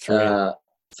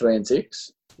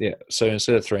 3-6. Yeah. So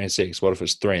instead of 3-6, what if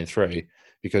it's 3-3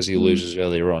 because he loses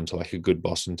earlier on to like a good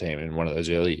Boston team in one of those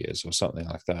early years or something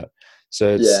like that?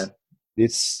 So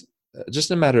it's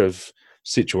just a matter of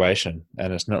situation,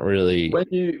 and it's not really. When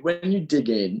you dig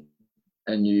in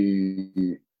and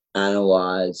you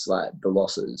analyze like the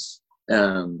losses,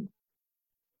 the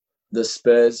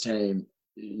Spurs team,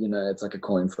 it's like a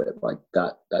coin flip. Like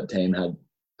that team had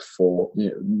 4.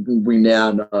 We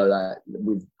now know that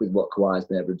with what Kawhi's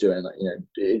been able to do, and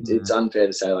it's unfair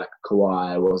to say like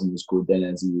Kawhi wasn't as good then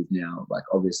as he is now. Like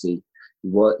obviously,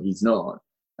 he's not.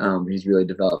 He's really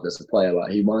developed as a player.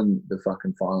 Like he won the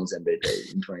fucking Finals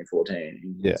MVP in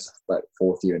 2014. He was like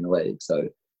 4th year in the league, so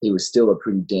he was still a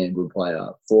pretty damn good player.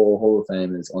 4 Hall of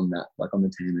Famers on that, like on the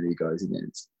team that he goes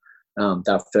against.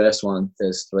 That first one,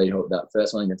 that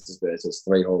first one against the Spurs, there's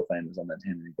 3 Hall of Famers on that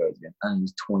team that he goes against, and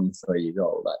he's 23 years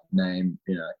old. That name,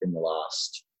 in the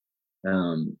last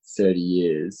 30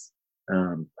 years,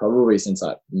 probably since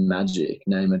like Magic,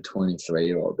 name a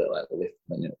 23-year-old that like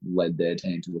led their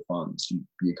team to the finals.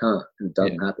 You can't. It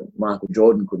doesn't happen. Michael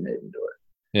Jordan couldn't even do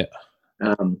it.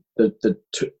 Yeah. The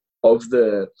two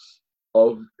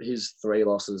of his 3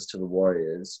 losses to the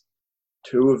Warriors,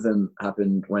 2 of them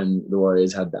happened when the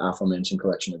Warriors had the aforementioned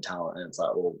collection of talent, and it's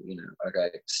like, well, okay,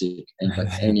 sick. And like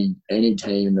any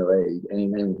team in the league, any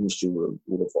team in history would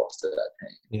have lost to that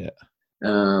team. Yeah.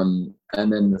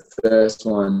 And then the first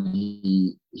one,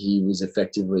 he was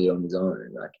effectively on his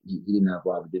own. Like he didn't have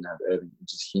Love, he didn't have Irving,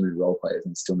 just him and role players,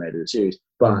 and still made it a series.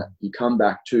 But you come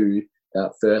back to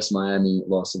that first Miami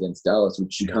loss against Dallas,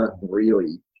 which you can't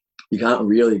really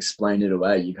explain it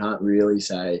away. You can't really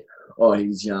say, oh, he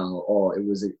was young, or it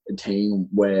was a team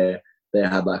where they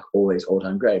had like all these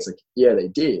all-time greats. Like, yeah, they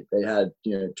did. They had,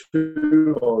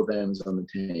 2 Hall of Famers on the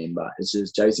team, but it's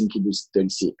just Jason Kidd was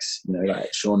 36.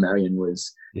 Like Sean Marion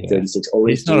was 36.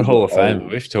 He's not a Hall of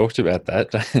Famer. We've talked about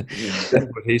that.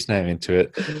 Don't put his name into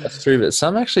it. That's true. But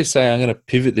some actually say, I'm going to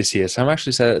pivot this year. Some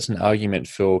actually say that's an argument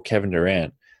for Kevin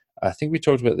Durant. I think we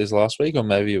talked about this last week, or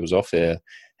maybe it was off air,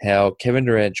 how Kevin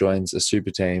Durant joins a super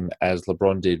team as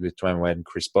LeBron did with Dwayne Wade and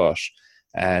Chris Bosh.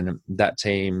 And that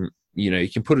team, you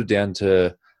can put it down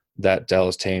to that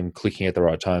Dallas team clicking at the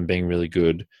right time, being really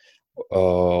good,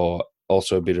 or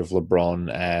also a bit of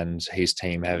LeBron and his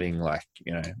team having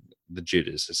the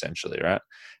jitters essentially, right?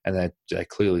 And they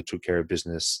clearly took care of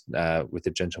business with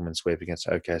a gentleman's sweep against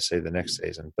OKC the next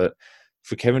season. But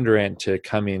for Kevin Durant to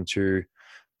come into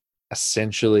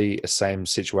essentially a same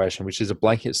situation, which is a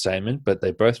blanket statement, but they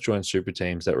both joined super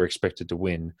teams that were expected to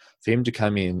win. For him to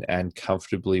come in and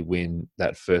comfortably win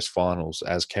that first finals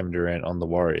as Kevin Durant on the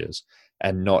Warriors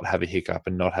and not have a hiccup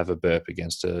and not have a burp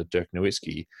against Dirk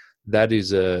Nowitzki, that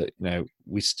is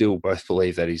we still both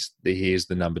believe that he is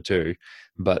the number 2,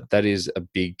 but that is a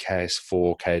big case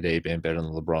for KD being better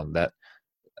than LeBron. That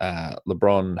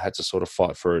LeBron had to sort of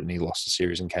fight for it, and he lost the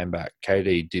series and came back.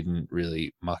 KD didn't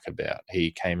really muck about. He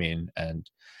came in and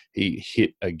he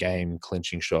hit a game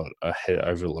clinching shot ahead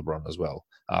over LeBron as well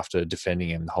after defending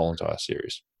him the whole entire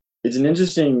series. It's an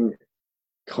interesting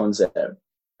concept,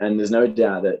 and there's no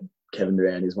doubt that Kevin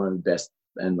Durant is one of the best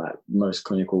and like most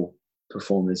clinical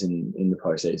performers in the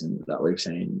postseason that we've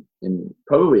seen in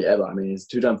probably ever. I mean, he's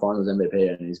two-time Finals MVP,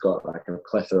 and he's got like a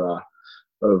plethora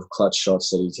of clutch shots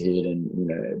that he's hit, and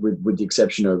with the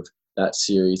exception of that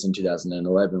series in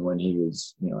 2011 when he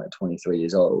was like 23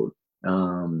 years old.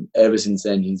 Ever since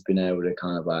then, he's been able to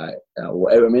kind of like,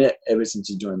 ever since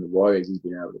he joined the Warriors, he's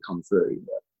been able to come through.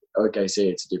 But OKC,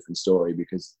 it's a different story,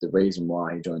 because the reason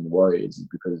why he joined the Warriors is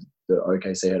because the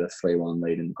OKC had a 3-1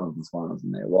 lead in the conference finals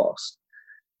and they lost.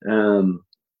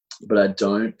 But I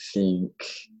don't think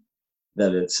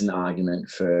that it's an argument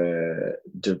for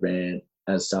Durant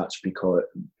as such,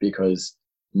 because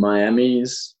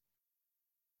Miami's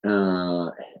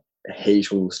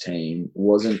Heat Wolves team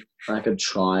wasn't like a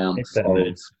triumph of.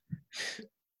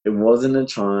 It wasn't a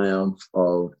triumph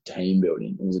of team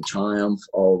building. It was a triumph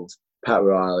of Pat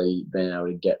Riley being able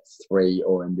to get 3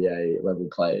 All-NBA level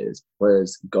players,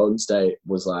 whereas Golden State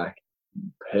was like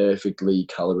perfectly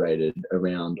calibrated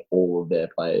around all of their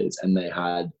players, and they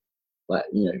had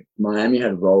Miami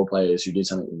had role players who did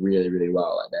something really, really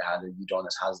well. Like they had a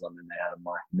Udonis Haslem and they had a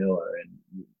Mike Miller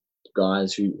and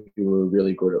guys who were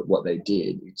really good at what they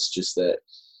did. It's just that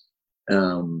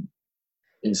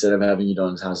instead of having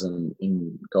Udonis Haslem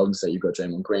in Golden State, you've got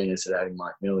Draymond Green. Instead of having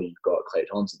Mike Miller, you've got Klay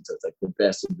Thompson. So it's like the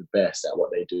best of the best at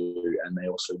what they do, and they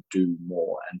also do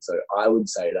more. And so I would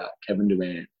say that Kevin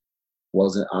Durant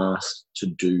wasn't asked to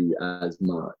do as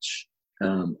much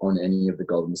on any of the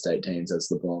Golden State teams as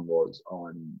LeBron was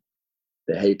on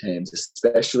the Heat teams,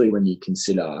 especially when you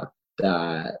consider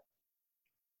that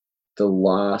the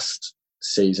last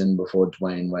season before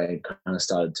Dwayne Wade kind of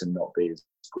started to not be as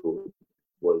good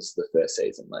was the first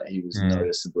season. Like he was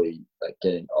noticeably like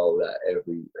getting older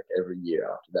every year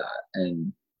after that.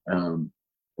 And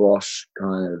Bosch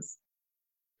kind of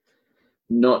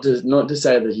not to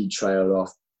say that he trailed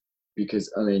off,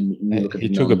 because I mean you look at he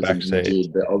the took a numbers back and seat. he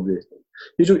did, but obviously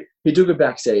he took a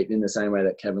back seat in the same way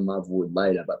that Kevin Love would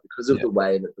later. But because of the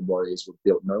way that the Warriors were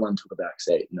built, no one took a back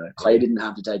seat. Klay didn't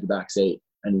have to take a back seat,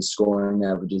 and his scoring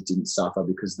averages didn't suffer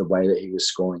because the way that he was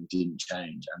scoring didn't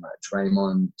change. And like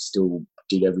Draymond still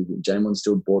did everything. Draymond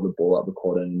still brought the ball up the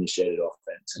court and initiated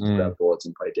offense and took out boards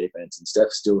and played defense. And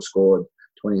Steph still scored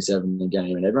 27 in a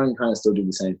game, and everyone kind of still did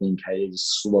the same thing. KD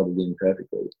just slotted in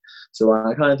perfectly. So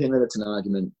I kind of think that it's an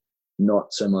argument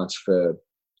not so much for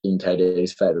in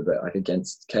KD's favour, but like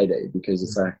against KD, because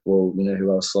it's like, well,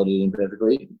 who else slotted in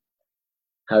perfectly?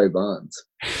 Harry Barnes.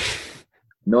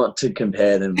 Not to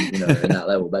compare them, in that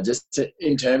level, but just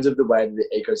in terms of the way that the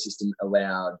ecosystem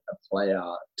allowed a player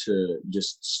to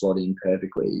just slot in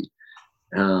perfectly.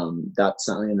 That's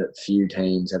something that few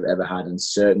teams have ever had, and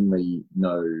certainly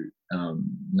nothing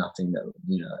that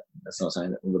that's not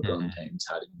something that LeBron teams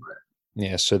had anywhere.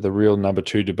 Yeah, so the real number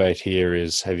 2 debate here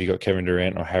is: have you got Kevin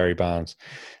Durant or Harry Barnes?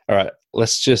 All right,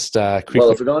 let's just quickly.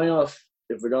 Well, if we're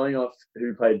going off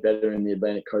who played better in the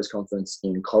Atlantic Coast Conference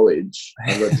in college,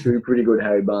 I've got 2 pretty good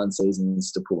Harry Barnes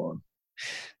seasons to pull on.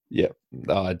 Yeah,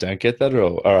 I don't get that at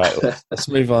all. All right, let's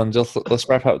move on. Let's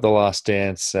wrap up the Last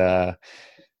Dance. The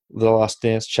Last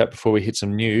Dance chat before we hit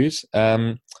some news.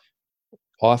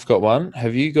 I've got one.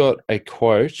 Have you got a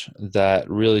quote that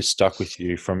really stuck with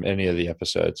you from any of the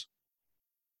episodes?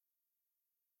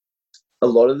 A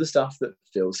lot of the stuff that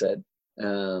Phil said,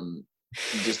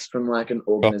 just from like an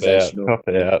organizational. Cop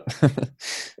out.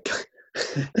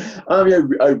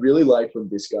 I really like when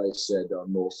this guy said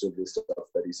most of the stuff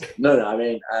that he said. No, I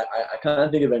mean, I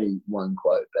can't think of any one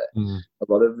quote, but a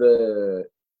lot of the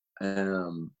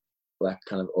like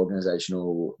kind of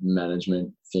organizational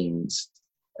management things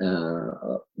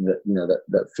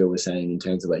that Phil was saying, in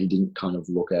terms of like he didn't kind of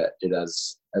look at it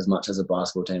as much as a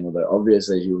basketball team, although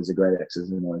obviously he was a great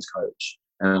X's and O's coach,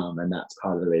 and that's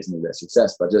part of the reason of their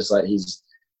success. But just like his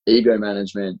ego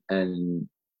management and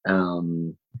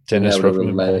Dennis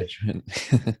Rodman management.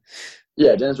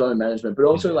 Yeah, Dennis Rodman management, but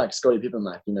also like Scottie Pippen,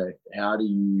 like how do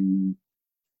you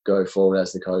go forward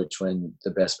as the coach when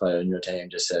the best player in your team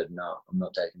just said, no, I'm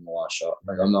not taking the last shot.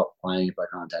 Like I'm not playing if I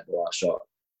can't take the last shot.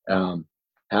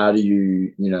 How do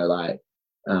you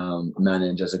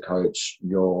manage as a coach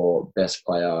your best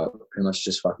player pretty much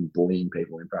just fucking bullying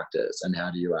people in practice, and how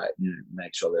do you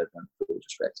make sure that everyone feels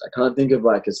respect? I can't think of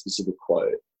like a specific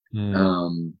quote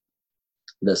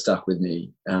that stuck with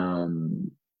me,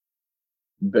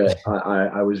 but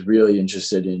I was really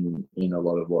interested in a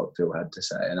lot of what Phil had to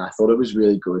say, and I thought it was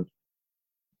really good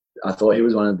I thought he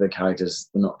was one of the characters,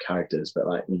 well, not characters, but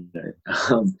like,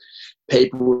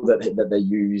 people that they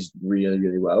used really,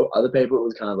 really well. Other people, it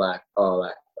was kind of like, oh,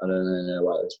 like, I don't know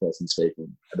why this person's speaking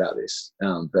about this.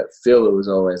 But Phil, it was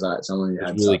always like someone who It's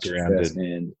had really such grounded.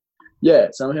 firsthand, yeah,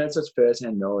 someone who had such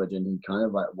firsthand knowledge, and he kind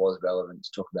of like was relevant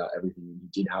to talk about everything.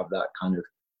 He did have that kind of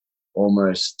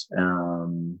almost,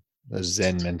 The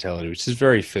Zen mentality, which is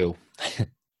very Phil.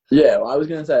 yeah, well, I was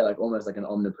going to say like almost like an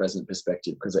omnipresent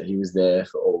perspective, because he was there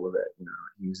for all of it.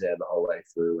 He was there the whole way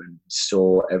through and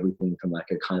saw everything from like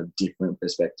a kind of different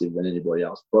perspective than anybody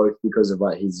else, both because of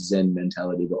like his Zen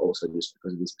mentality, but also just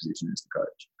because of his position as the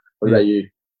coach. What about you?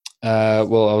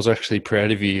 Well, I was actually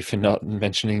proud of you for not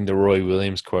mentioning the Roy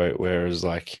Williams quote, where it was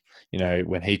like,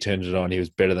 when he turned it on, he was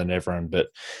better than everyone, but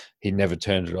he never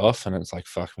turned it off. And it's like,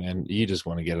 fuck, man, you just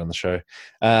want to get on the show.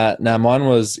 Now, mine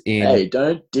was in. Hey,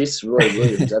 don't diss Roy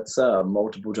Williams. That's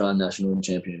multiple-time national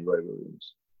champion Roy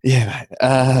Williams. Yeah,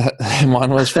 mate. Mine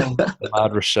was from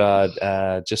Ahmad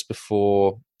Rashad just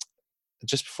before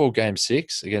Game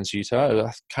 6 against Utah.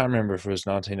 I can't remember if it was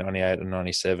 1998 or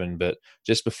 97, but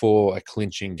just before a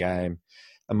clinching game,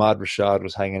 Ahmad Rashad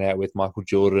was hanging out with Michael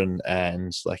Jordan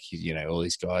and all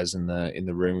these guys in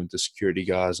the room with the security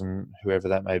guys and whoever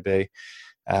that may be.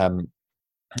 And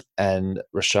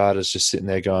Rashad is just sitting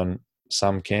there going,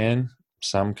 some can,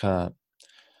 some can't.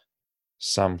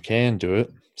 Some can do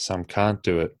it, some can't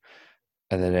do it.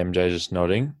 And then MJ just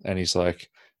nodding, and he's like,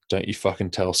 don't you fucking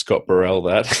tell Scott Burrell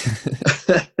that.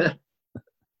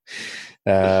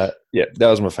 Yeah, that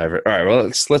was my favorite. All right, well,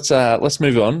 let's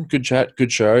move on. Good chat,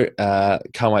 good show.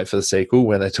 Can't wait for the sequel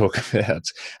when they talk about.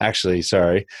 Actually,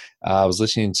 sorry, I was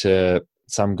listening to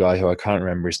some guy who I can't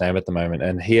remember his name at the moment,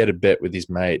 and he had a bet with his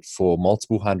mate for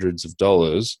multiple hundreds of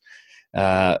dollars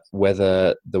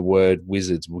whether the word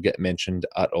wizards will get mentioned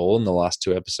at all in the last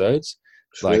 2 episodes.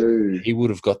 True. Like, he would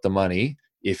have got the money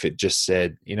if it just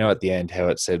said, at the end how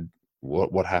it said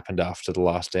what happened after the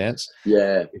last dance.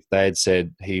 Yeah. If they had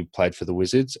said he played for the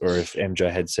Wizards, or if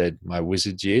MJ had said my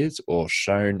Wizards years, or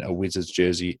shown a Wizards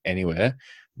jersey anywhere,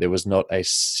 there was not a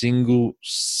single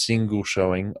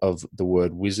showing of the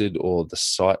word wizard or the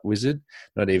site wizard,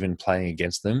 not even playing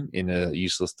against them in a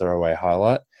useless throwaway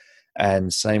highlight.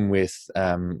 And same with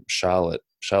Charlotte.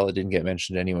 Charlotte didn't get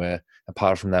mentioned anywhere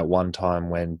apart from that one time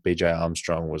when BJ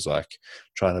Armstrong was like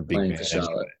trying to big Playing man for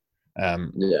Charlotte.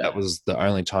 MJ. That was the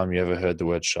only time you ever heard the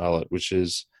word Charlotte, which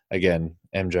is again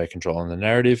MJ controlling the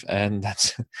narrative, and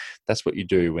that's what you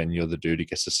do when you're the dude who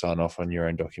gets to sign off on your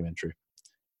own documentary.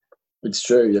 It's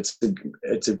true.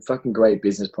 It's a fucking great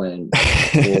business plan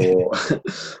for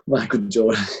Michael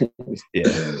Jordan.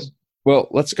 Yeah. Well,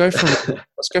 let's go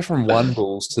from one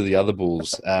Bulls to the other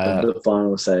Bulls. The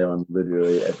final say on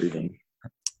literally everything.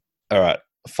 All right.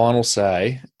 Final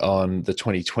say on the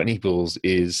 2020 Bulls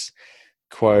is,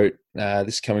 quote,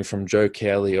 this coming from Joe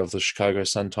Cowley of the Chicago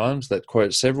Sun-Times, that,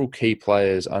 quote, several key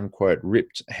players, unquote,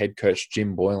 ripped head coach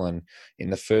Jim Boylan in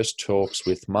the first talks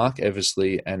with Mark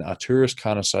Eversley and Arturas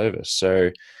Karnisovas. So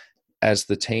as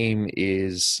the team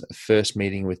is first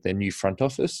meeting with their new front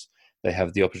office, they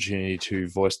have the opportunity to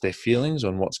voice their feelings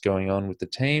on what's going on with the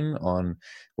team, on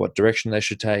what direction they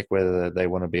should take, whether they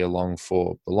want to be along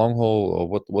for the long haul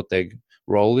or what their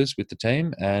role is with the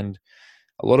team. And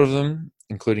a lot of them,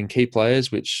 including key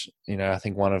players, which, I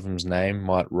think one of them's name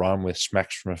might rhyme with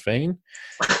Smacks from a Fiend,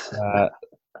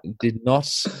 did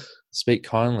not speak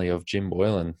kindly of Jim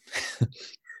Boylan,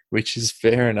 which is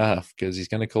fair enough because he's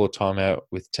going to call a timeout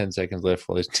with 10 seconds left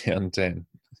while he's down 10.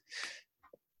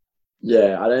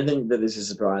 Yeah, I don't think that this is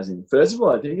surprising. First of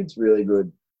all, I think it's really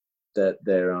good that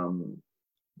they're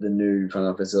the new front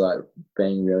office are like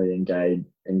being really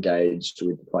engaged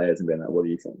with the players and being like, "What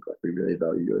do you think? Like, we really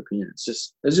value your opinion." It's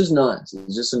just nice.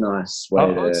 It's just a nice way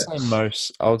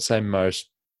I would say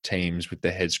most teams with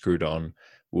their head screwed on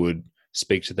would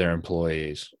speak to their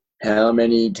employees. How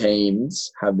many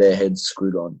teams have their heads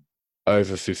screwed on?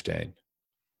 Over 15.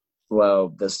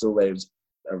 Well, there's still leaves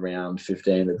around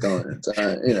 15 that don't. So,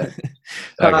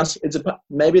 pass. Okay.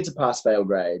 Maybe it's a pass-fail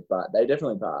grade, but they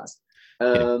definitely passed.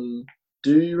 Yeah.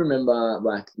 Do you remember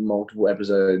like multiple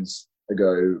episodes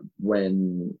ago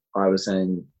when I was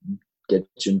saying get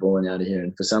Jim Boylan out of here,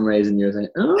 and for some reason you were saying,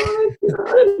 "Oh,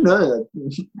 I don't know,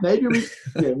 maybe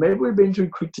we've been too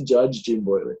quick to judge Jim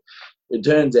Boylan." It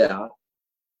turns out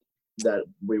that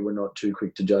we were not too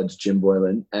quick to judge Jim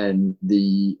Boylan, and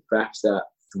the fact that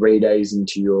 3 days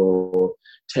into your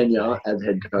tenure as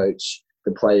head coach,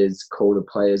 the players called a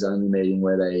players-only meeting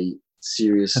where they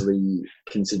seriously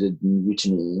considered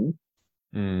mutinying.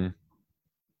 Mm.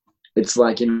 It's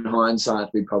like, in hindsight,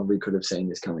 we probably could have seen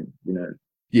this coming.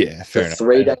 Yeah, fair enough. The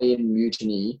 3-day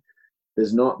mutiny.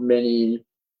 There's not many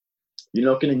You're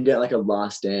not going to get like a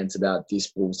last dance about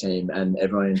this Bulls team, and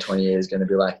everyone in 20 years is going to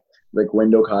be like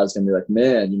Wendell Carter's going to be like,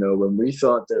 man, when we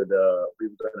thought that we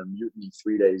were going to mutiny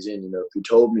 3 days in, if you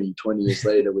told me 20 years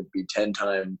later would be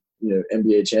 10-time,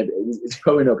 NBA champion, it's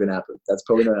probably not going to happen. That's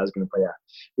probably not how it's going to play out.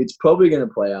 It's probably going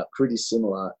to play out pretty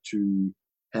similar to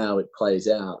how it plays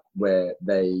out, where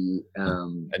they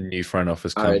a new front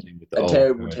office are comes in with the a old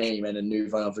terrible coach. team, and a new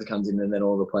front office comes in, and then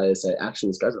all the players say, actually,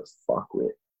 this guy's a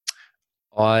fuckwit.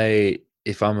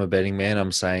 If I'm a betting man,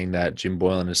 I'm saying that Jim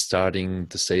Boylan is starting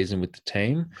the season with the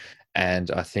team,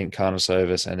 and I think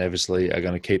Karnisovas and Eversley are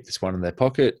going to keep this one in their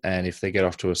pocket. And if they get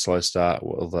off to a slow start,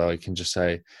 well, they can just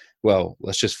say, "Well,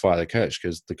 let's just fire the coach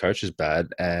because the coach is bad,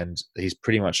 and he's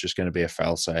pretty much just going to be a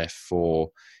failsafe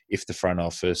for if the front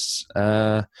office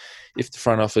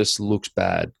looks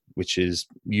bad." Which is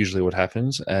usually what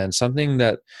happens. And something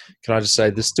that, can I just say,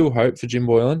 there's still hope for Jim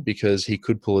Boylan because he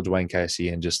could pull a Dwayne Casey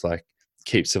and just like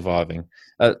keep surviving.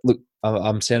 Look,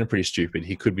 I'm sounding pretty stupid.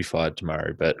 He could be fired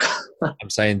tomorrow, but I'm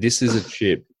saying this is a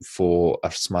chip for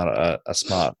a smart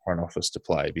front office to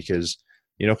play because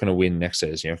you're not going to win next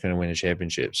season. You're not going to win a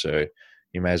championship. So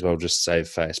you may as well just save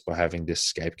face by having this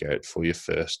scapegoat for your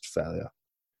first failure.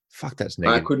 Fuck, that's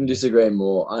negative. I couldn't disagree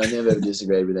more. I never ever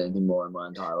disagreed with anything more in my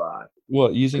entire life.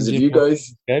 What, using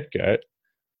Because scapegoat?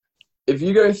 if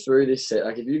you go through this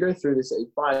set,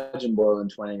 you fire Jim Boylan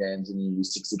 20 games and you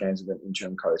use 60 games with an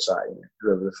interim coach, like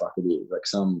whoever the fuck it is, like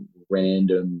some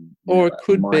random, or it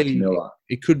could Mike be Miller.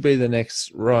 It could be the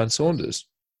next Ryan Saunders.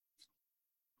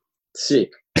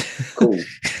 Sick. Cool.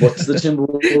 What's the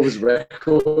Timberwolves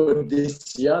record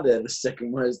this year? They're the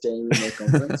second worst team in their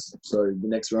conference. So the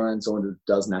next Ryan Saunders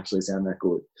doesn't actually sound that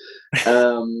good.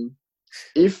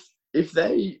 If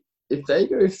they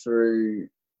go through,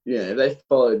 if they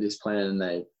follow this plan and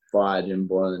they fire Jim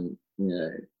Boylan,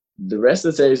 the rest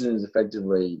of the season is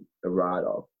effectively a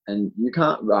write-off. And you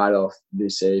can't write off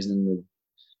this season with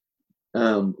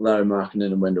Larry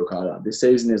Markkinen and Wendell Carter. This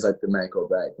season is like the make or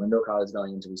break. Wendell Carter's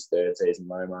going into his 3rd season.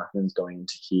 Larry Markkinen's going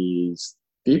into his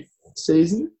 5th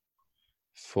season.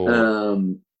 4.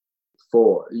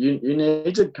 4. You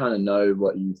need to kind of know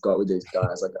what you've got with these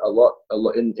guys. Like a lot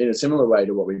in a similar way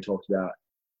to what we talked about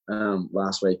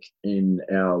last week in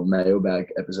our mailbag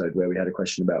episode where we had a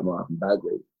question about Marvin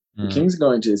Bagley. The Kings are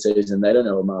going into the season. They don't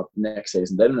know what next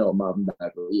season. They don't know what Marvin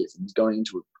Bagley is. And he's going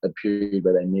into a period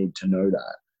where they need to know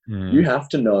that. You have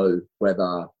to know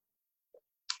whether,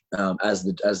 as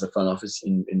the front office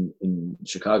in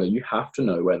Chicago, you have to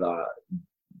know whether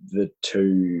the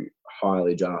 2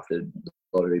 highly drafted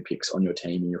lottery picks on your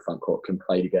team in your front court can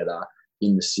play together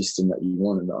in the system that you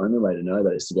want. And the only way to know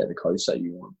that is to get the coach that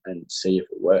you want and see if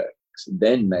it works.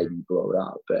 Then maybe blow it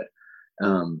up. But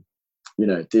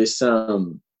this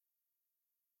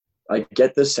I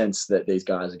get the sense that these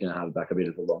guys are going to have back a bit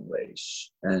of a long leash,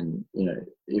 and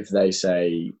if they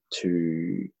say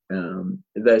to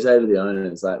the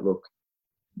owners like, look,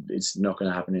 it's not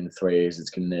going to happen in 3 years, it's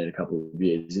going to need a couple of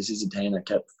years. This is a team that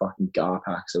kept fucking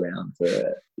Garpax around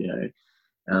for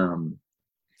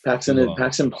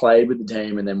Paxson played with the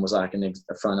team and then was like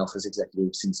a front office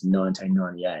executive since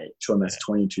 1998. Sure, that's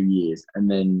 22 years.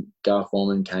 And then Gar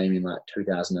Forman came in like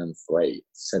 2003,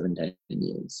 17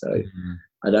 years. So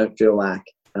I don't feel like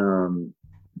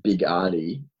Big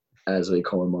Artie, as we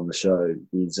call him on the show,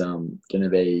 is going to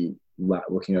be like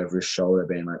looking over his shoulder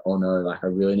being like, oh no, like I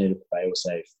really need to fail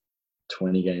safe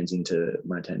 20 games into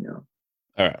my tenure.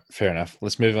 All right, fair enough.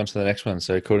 Let's move on to the next one.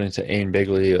 So according to Ian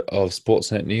Begley of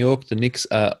Sportsnet New York, the Knicks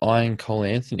are eyeing Cole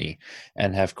Anthony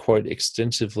and have, quote,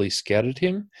 extensively scouted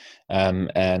him.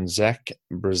 And Zach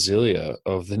Brasilia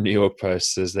of the New York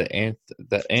Post says that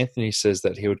Anthony says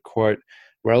that he would, quote,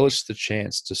 relish the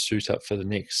chance to suit up for the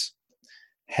Knicks.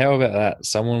 How about that?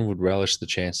 Someone would relish the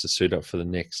chance to suit up for the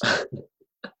Knicks.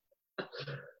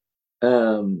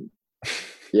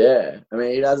 Yeah, I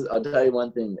mean, he does. I'll tell you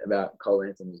one thing about Cole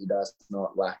Anthony: he does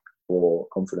not lack for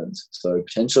confidence. So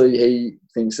potentially, he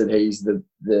thinks that he's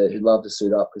he'd love to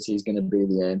suit up because he's going to be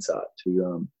the answer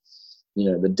to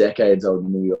the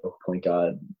decades-old New York point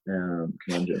guard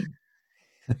conundrum.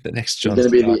 The next John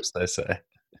Starks, they say.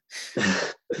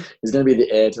 He's going to be the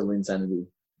heir to Linsanity.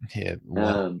 Yeah.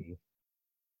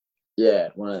 Yeah,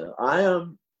 one of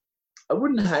them. I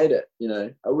wouldn't hate it.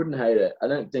 I wouldn't hate it. I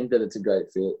don't think that it's a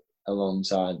great fit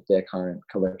alongside their current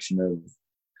collection of,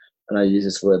 and I use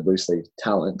this word loosely,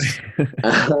 talent.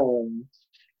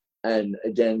 And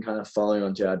again, kind of following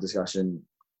on to our discussion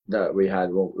that we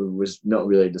had, well, it was not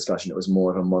really a discussion, it was more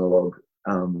of a monologue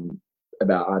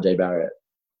about RJ Barrett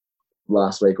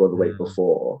last week or the week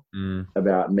before,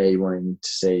 about me wanting to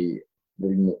see the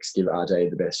Knicks give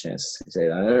RJ the best chance to succeed.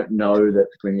 I don't know that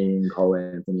bringing in Cole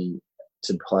Anthony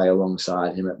to play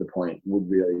alongside him at the point would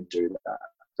really do that.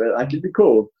 But like, it'd be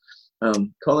cool.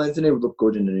 Cole Anthony would look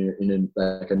good in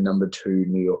like a number 2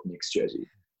 New York Knicks jersey.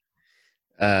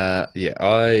 Yeah,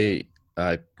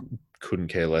 I couldn't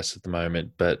care less at the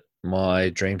moment, but my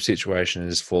dream situation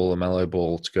is for LaMelo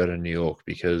Ball to go to New York,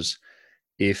 because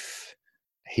if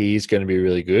he's going to be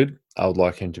really good, I would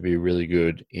like him to be really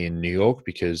good in New York,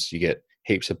 because you get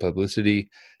heaps of publicity,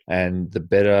 and the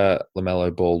better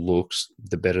LaMelo Ball looks,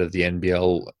 the better the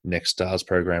NBL Next Stars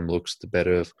program looks, the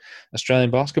better Australian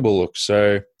basketball looks.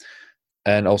 So,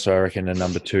 and also I reckon a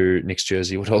number 2 Knicks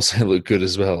jersey would also look good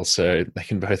as well. So they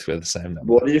can both wear the same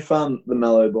number. What if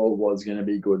LaMelo Ball was going to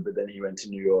be good, but then he went to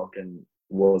New York and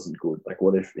wasn't good? Like,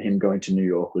 what if him going to New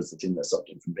York was the thing that stopped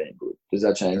him from being good? Does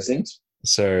that change things?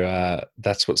 So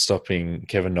that's what's stopping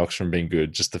Kevin Knox from being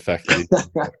good. Just the fact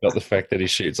that not the fact that he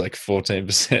shoots like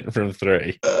 14% from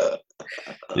 3.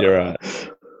 You're right.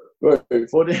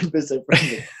 14% from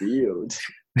the field.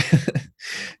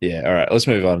 Yeah. All right. Let's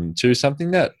move on to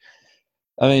something that,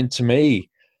 I mean, to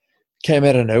me, came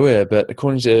out of nowhere. But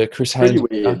according to Chris Haynes,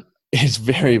 weird. It's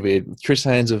very weird. Chris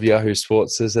Haynes of Yahoo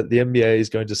Sports says that the NBA is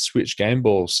going to switch game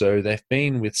balls. So they've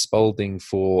been with Spalding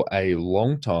for a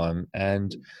long time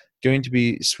and going to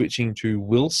be switching to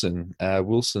Wilson.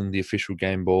 Wilson, the official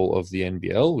game ball of the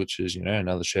NBL, which is,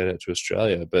 another shout out to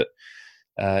Australia. But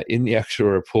in the actual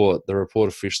report, the report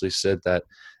officially said that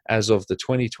as of the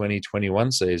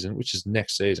 2020-21 season, which is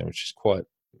next season, which is quite,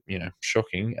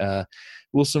 shocking,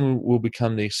 Wilson will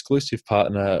become the exclusive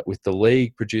partner with the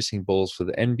league, producing balls for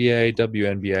the NBA,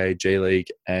 WNBA, G League,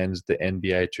 and the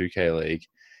NBA 2K League.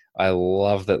 I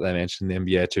love that they mentioned the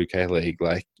NBA 2K League.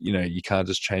 Like, you can't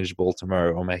just change the ball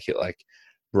tomorrow or make it like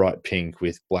bright pink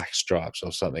with black stripes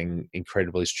or something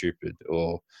incredibly stupid,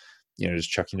 or,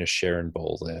 just chucking a Sharon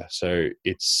ball there. So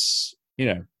it's,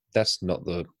 that's not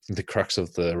the crux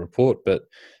of the report, but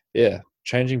yeah,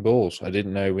 changing balls. I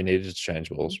didn't know we needed to change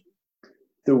balls.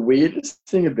 The weirdest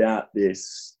thing about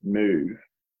this move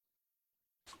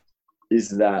is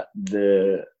that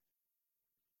the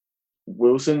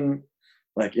Wilson,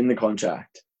 like in the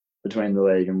contract between the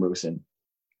league and Wilson,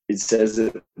 it says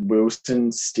that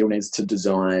Wilson still needs to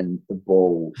design the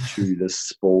ball to the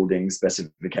Spalding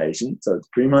specification. So it's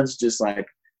pretty much just like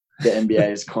the NBA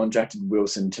has contracted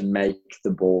Wilson to make the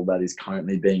ball that is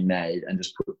currently being made and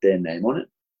just put their name on it,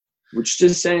 which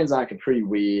just sounds like a pretty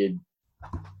weird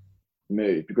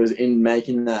move, because in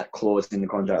making that clause in the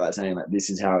contract, like saying like this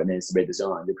is how it needs to be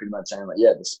designed, you're pretty much saying like,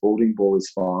 yeah, the Spalding ball is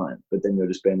fine, but then you're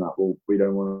just being like, well, we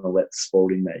don't want to let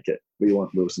Spalding make it, we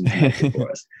want Wilson to make it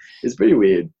for us. It's pretty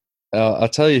weird. I'll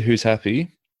tell you who's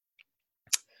happy.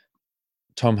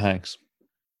 Tom Hanks.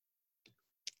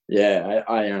 Yeah,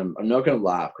 I am. I'm not going to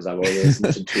laugh because I've already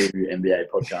listened to 2 NBA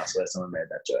podcasts where someone made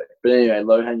that joke. But anyway,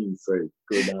 low hanging fruit.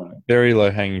 Good. Very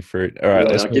low hanging fruit. All right,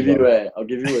 I'll give you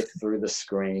a through the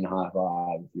screen high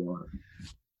five if you want.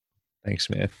 Thanks,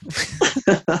 man.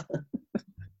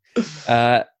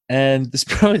 And this is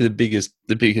probably the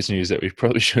biggest news that we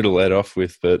probably should have led off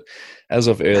with. But as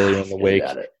of earlier in the week,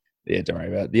 yeah, don't worry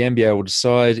about it. The NBA will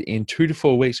decide in 2 to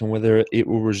 4 weeks on whether it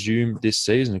will resume this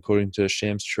season, according to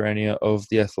Shams Charania of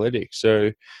The Athletic.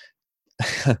 So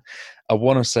I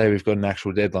want to say we've got an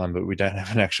actual deadline, but we don't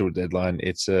have an actual deadline.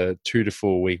 It's a 2 to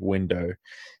 4 week window,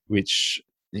 which,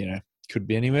 could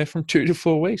be anywhere from 2 to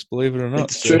 4 weeks, believe it or not.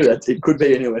 It's true. It could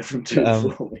be anywhere from 2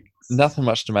 to 4 weeks. Nothing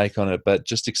much to make on it, but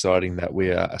just exciting that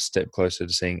we are a step closer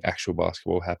to seeing actual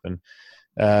basketball happen.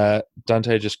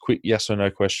 Dante, just quick yes or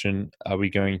no question. Are we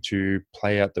going to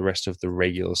play out the rest of the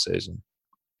regular season?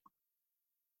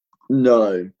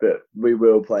 No, but we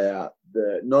will play out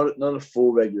not a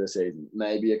full regular season,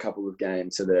 maybe a couple of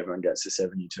games so that everyone gets to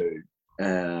 72.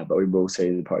 But we will see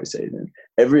the postseason.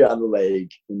 Every other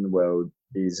league in the world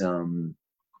is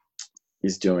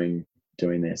doing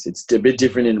this. It's a bit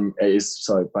different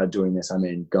so by doing this I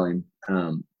mean going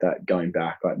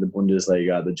back, like the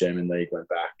Bundesliga, the German league went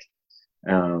back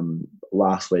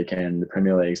last weekend. The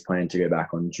Premier League's planning to go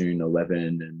back on June 11,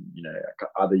 and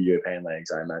other European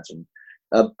leagues, I imagine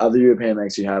other European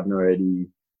leagues who haven't already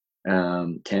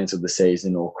cancelled the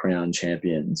season or crowned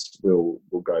champions will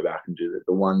go back and do that.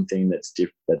 The one thing that's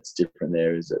different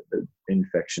there is that the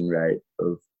infection rate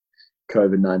of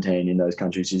COVID-19 in those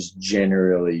countries is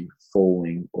generally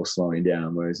falling or slowing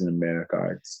down, whereas in America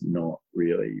it's not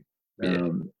really.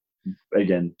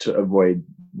 Again, to avoid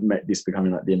this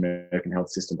becoming like the American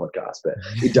health system podcast, but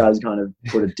it does kind of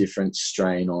put a different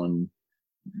strain on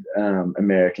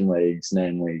American leagues,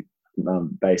 namely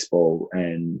baseball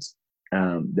and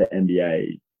the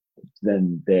NBA,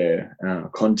 than their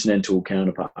continental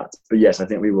counterparts. But yes, I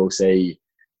think we will see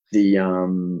the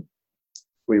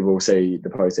we will see the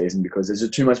postseason because there's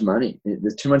just too much money.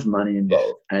 There's too much money Yeah.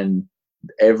 involved, and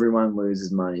everyone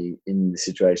loses money in the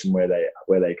situation where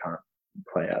they can't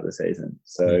play out the season.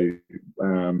 So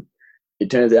it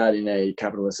turns out in a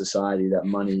capitalist society that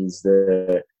money is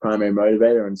the primary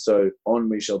motivator, and so on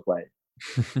we shall play.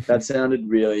 That sounded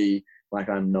really like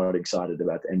I'm not excited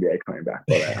about the NBA coming back,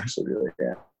 but I actually really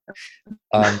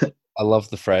am. I love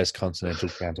the phrase continental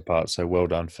counterpart, so well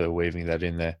done for weaving that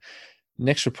in there.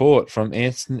 Next report from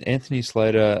Anthony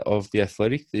Slater of The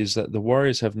Athletic is that the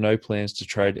Warriors have no plans to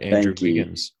trade Andrew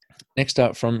Wiggins. Next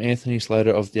up from Anthony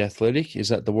Slater of The Athletic is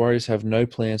that the Warriors have no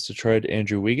plans to trade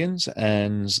Andrew Wiggins,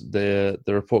 and the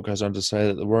report goes on to say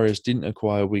that the Warriors didn't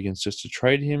acquire Wiggins just to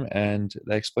trade him, and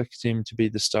they expect him to be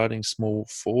the starting small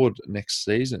forward next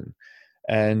season.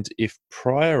 And if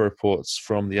prior reports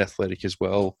from The Athletic as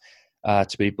well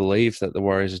to be believed that the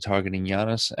Warriors are targeting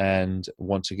Giannis and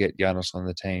want to get Giannis on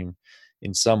the team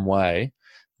in some way,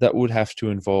 that would have to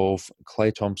involve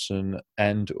Klay Thompson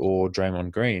and or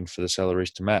Draymond Green for the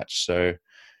salaries to match. So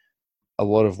a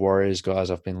lot of Warriors guys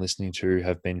I've been listening to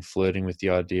have been flirting with the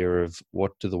idea of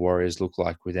what do the Warriors look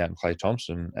like without Klay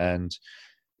Thompson. And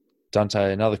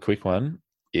Dante, another quick one.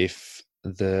 If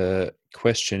the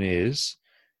question is,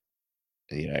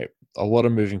 a lot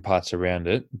of moving parts around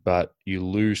it, but you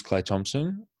lose Klay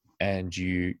Thompson and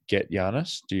you get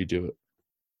Giannis, do you do it?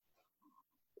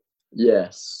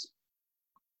 Yes.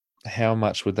 How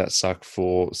much would that suck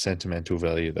for sentimental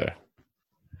value, though?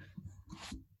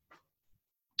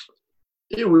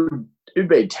 It'd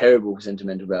be terrible for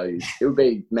sentimental value. It would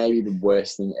be maybe the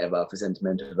worst thing ever for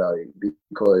sentimental value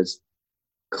because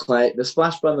the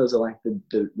Splash Brothers are like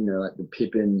like the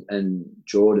Pippen and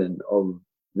Jordan of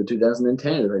the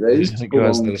 2010s. Like they used to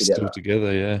belong together. Still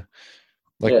together, yeah.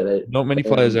 Not many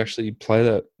players actually play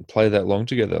that long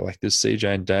together. Like there's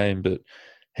CJ and Dame, but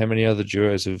how many other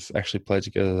duos have actually played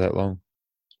together that long?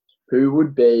 Who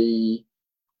would be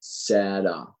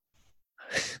sadder?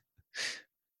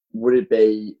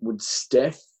 Would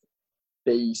Steph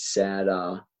be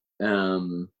sadder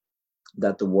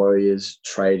that the Warriors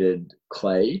traded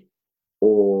Klay,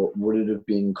 or would it have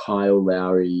been Kyle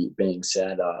Lowry being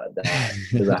sadder that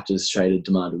the Raptors traded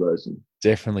DeMar DeRozan?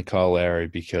 Definitely Kyle Lowry,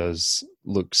 because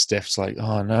look, Steph's like,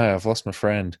 oh no, I've lost my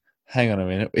friend. Hang on a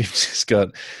minute, we've just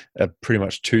got a pretty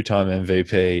much two-time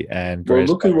MVP and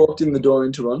look who walked in the door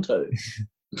in Toronto.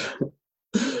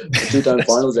 Two-time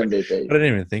Finals MVP. I didn't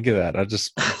even think of that.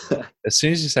 As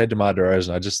soon as you say DeMar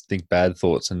DeRozan, I just think bad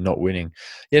thoughts and not winning.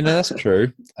 Yeah, no, that's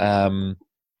true.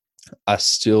 I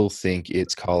still think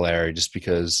it's Kyle Lowry just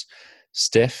because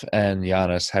Steph and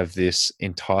Giannis have this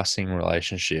enticing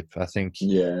relationship. I think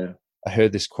I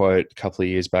heard this quote a couple of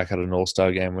years back at an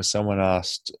All-Star game where someone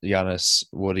asked Giannis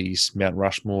what his Mount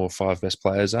Rushmore 5 best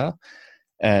players are.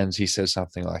 And he said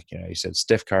something like, he said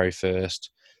Steph Curry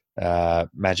first,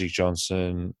 Magic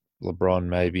Johnson, LeBron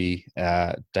maybe,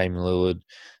 Damian Lillard.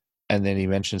 And then he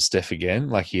mentioned Steph again,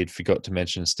 like he had forgot to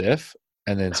mention Steph.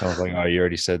 And then someone's like, oh, you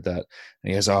already said that. And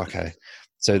he goes, oh, okay.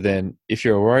 So then if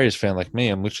you're a Warriors fan like me,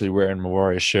 I'm literally wearing my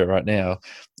Warriors shirt right now.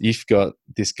 You've got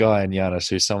this guy in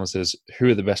Giannis who someone says, who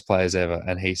are the best players ever?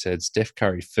 And he said Steph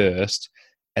Curry first.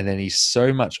 And then he's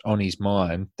so much on his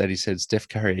mind that he said Steph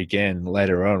Curry again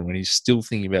later on when he's still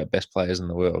thinking about best players in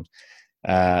the world.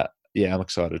 Yeah, I'm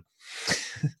excited.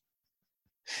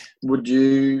 Would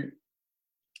you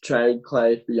trade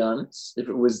Klay for Giannis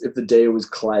if the deal was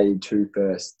Klay 2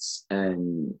 firsts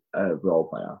and a role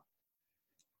player?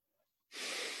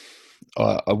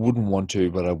 I wouldn't want to,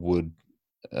 but I would.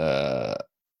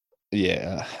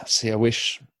 Yeah. See, I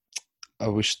wish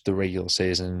the regular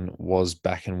season was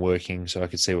back and working so I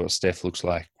could see what Steph looks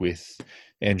like with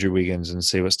Andrew Wiggins and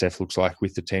see what Steph looks like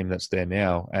with the team that's there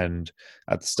now, and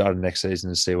at the start of next season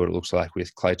to see what it looks like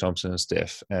with Klay Thompson and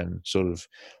Steph, and sort of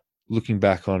looking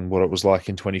back on what it was like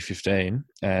in 2015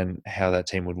 and how that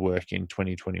team would work in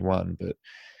 2021. But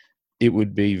it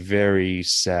would be very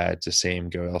sad to see him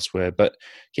go elsewhere. But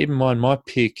keep in mind, my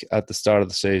pick at the start of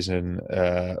the season,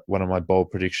 one of my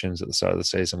bold predictions at the start of the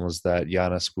season was that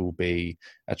Giannis will be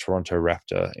a Toronto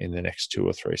Raptor in the next 2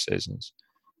 or 3 seasons.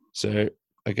 So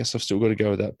I guess I've still got to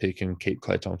go with that pick and keep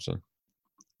Klay Thompson.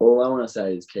 All I want to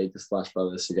say is keep the Splash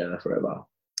Brothers together forever.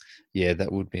 Yeah,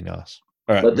 that would be nice.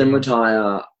 All right, let them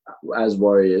retire as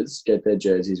Warriors, get their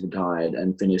jerseys retired,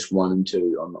 and finish 1 and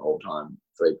 2 on the all-time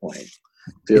 3-point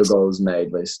field goals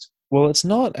made list. Well, it's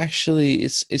not actually.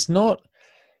 It's not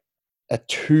a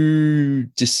too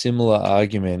dissimilar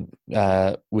argument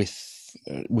with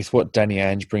what Danny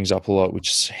Ainge brings up a lot,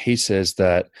 which he says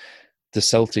that the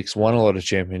Celtics won a lot of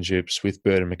championships with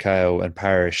Bird and McHale and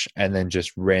Parrish, and then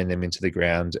just ran them into the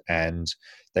ground and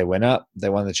They went up, they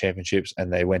won the championships,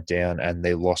 and they went down and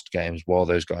they lost games while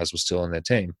those guys were still on their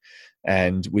team.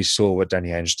 And we saw what Danny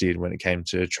Ainge did when it came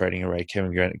to trading away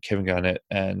Kevin Garnett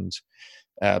and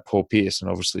Paul Pierce, and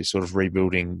obviously sort of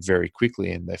rebuilding very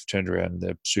quickly, and they've turned around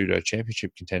the pseudo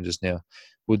championship contenders now.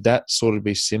 Would that sort of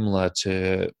be similar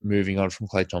to moving on from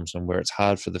Klay Thompson, where it's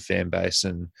hard for the fan base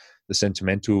and the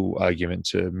sentimental argument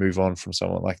to move on from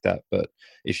someone like that? But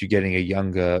if you're getting a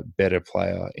younger, better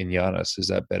player in Giannis, is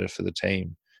that better for the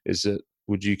team?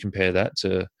 Would you compare that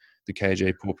to the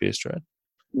KJ Paul Pierce trade?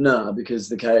 No, because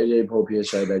the KD Paul Pierce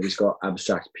trade, they just got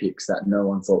abstract picks that no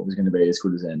one thought was going to be as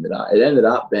good as it ended up. It ended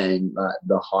up being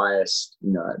the highest,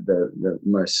 the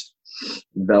most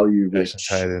value-rich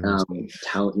talent,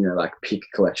 pick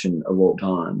collection of all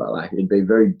time. But it'd be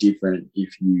very different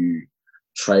if you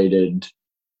traded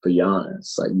for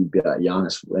Giannis. You'd be like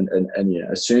Giannis, and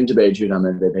a soon-to-be two-time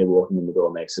MVP walking in the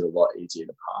door makes it a lot easier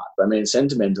to part. But I mean,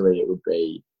 sentimentally, it would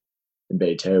be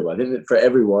terrible. I think that for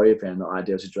every Warrior fan, the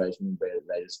ideal situation would be that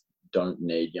they just don't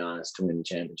need Giannis to win the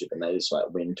championship, and they just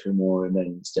win two more, and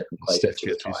then Steph and Clay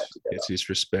gets his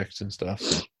respect and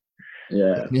stuff.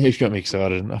 Yeah, you've got me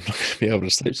excited. I'm not going to be able to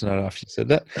sleep tonight after you said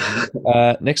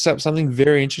that. Next up, something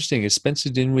very interesting is Spencer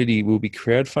Dinwiddie will be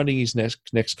crowdfunding his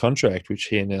next contract, which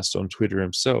he announced on Twitter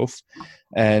himself.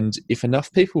 And if enough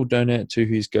people donate to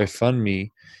his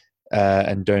GoFundMe,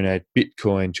 and donate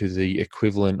Bitcoin to the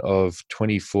equivalent of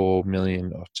 24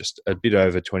 million, or just a bit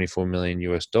over 24 million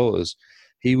US dollars,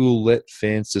 he will let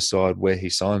fans decide where he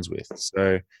signs with.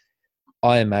 So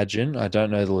I imagine, I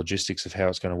don't know the logistics of how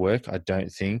it's going to work. I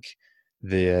don't think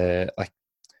it's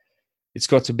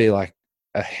got to be a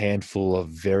handful of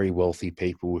very wealthy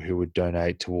people who would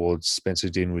donate towards Spencer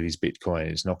Dinwiddie's Bitcoin.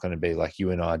 It's not going to be like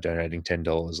you and I donating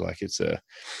 $10 like it's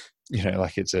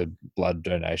a blood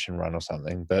donation run or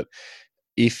something. But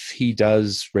if he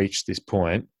does reach this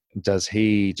point, does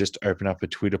he just open up a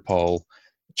Twitter poll,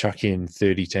 chuck in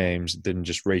 30 teams, then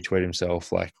just retweet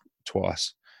himself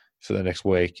twice for the next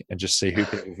week and just see who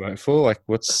people vote for?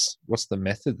 What's the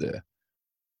method there?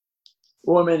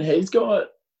 Well, I mean, he's got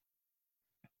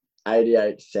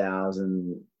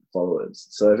 88,000 followers.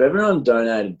 So if everyone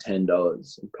donated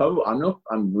 $10,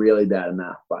 I'm really bad at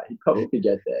math, but he'd probably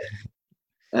get there.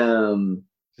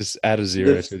 Just add a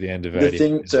zero to the end of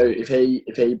 80. So if he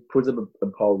puts up a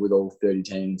poll with all 30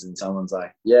 teams and someone's and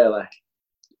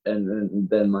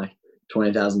then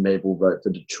 20,000 people vote for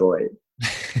Detroit,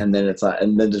 and then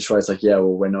and then Detroit's yeah,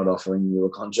 well, we're not offering you a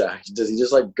contract. Does he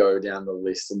just go down the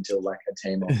list until a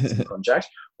team offers him a contract,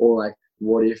 or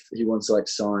what if he wants to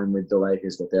sign with the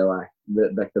Lakers, but they're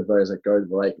the voters go to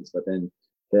the Lakers, but then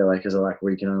the Lakers are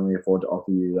we can only afford to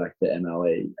offer you the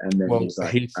MLE, and then he's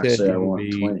actually I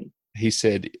want 20. He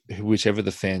said whichever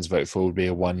the fans vote for would be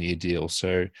a 1-year deal.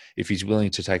 So if he's willing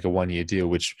to take a 1-year deal,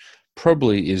 which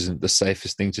probably isn't the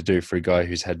safest thing to do for a guy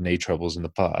who's had knee troubles in the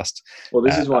past. Well,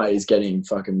 this is why he's getting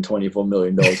fucking $24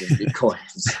 million in Bitcoin.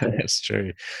 That's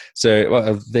true.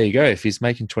 So there you go. If he's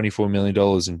making $24 million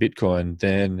in Bitcoin,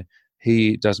 then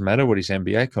he doesn't matter what his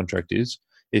NBA contract is.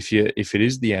 If it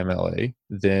is the MLE,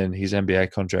 then his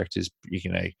NBA contract is,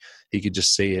 he could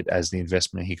just see it as the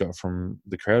investment he got from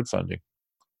the crowdfunding.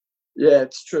 Yeah,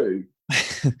 it's true.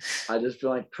 I just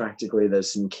feel practically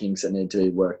there's some kinks that need to be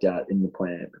worked out in the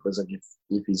plan, because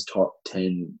if his top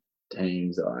 10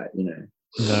 teams are,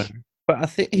 No, but I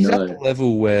think he's at the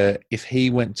level where if he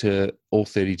went to all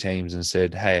 30 teams and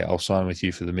said, "Hey, I'll sign with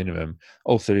you for the minimum,"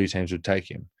 all 30 teams would take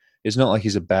him. It's not like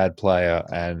he's a bad player.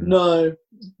 And no,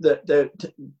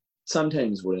 some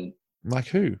teams wouldn't. Like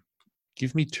who?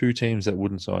 Give me 2 teams that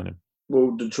wouldn't sign him.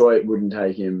 Well, Detroit wouldn't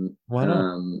take him. Why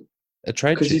not? A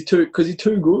trade chip. Because he's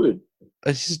too good.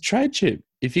 It's just a trade chip.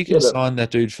 If you can sign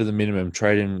that dude for the minimum,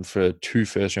 trade him for 2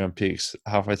 first-round picks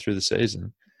halfway through the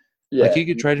season. Yeah. You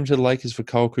could trade him to the Lakers for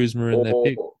Kyle Kuzma and their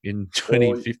pick in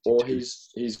 2050. Or he's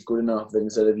good enough that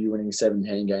instead of you winning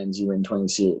 17 games, you win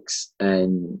 26,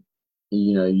 and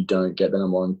you don't get the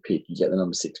number 1 pick, you get the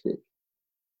number 6 pick.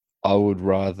 I would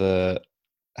rather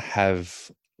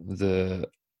have that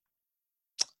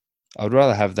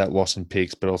loss in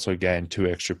picks, but also gain 2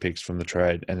 extra picks from the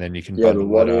trade, and then you can. Yeah, but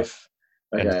what if?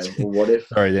 Okay, well, what if?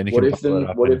 Sorry, then you what can. If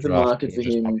the market for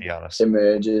him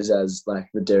emerges as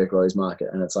the Derrick Rose market,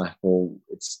 and it's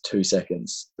it's 2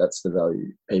 seconds. That's the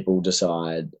value. People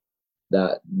decide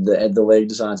that the league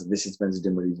decides that this is Spencer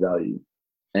Dinwiddie's value,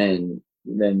 and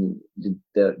then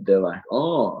they're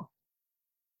oh,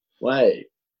 wait.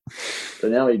 So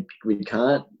now we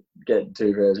can't get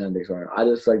 2 first-round picks for him. I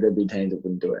just feel there'd be teams that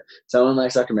wouldn't do it. Someone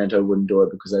like Sacramento wouldn't do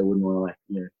it because they wouldn't want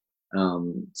to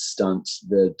stunt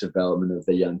the development of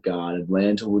the young guard.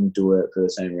 Atlanta wouldn't do it for the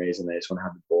same reason. They just want to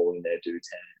have the ball in their dude's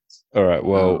All right.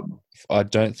 Well, Um, I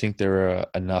don't think there are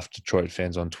enough Detroit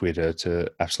fans on Twitter to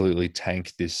absolutely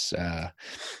tank this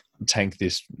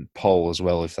poll as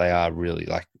well if they are really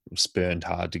like spurned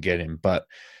hard to get him. But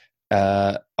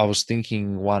I was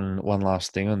thinking one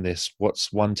last thing on this.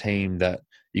 What's one team that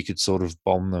you could sort of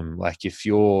bomb them? Like if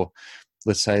you're,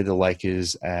 let's say, the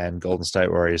Lakers and Golden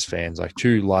State Warriors fans, like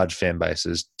two large fan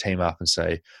bases, team up and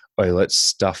say, "Oh, let's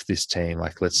stuff this team.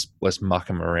 Like let's muck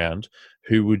them around."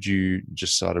 Who would you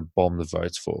just sort of bomb the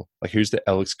votes for? Like who's the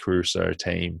Alex Caruso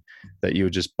team that you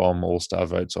would just bomb all-star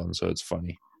votes on? So it's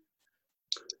funny.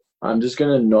 I'm just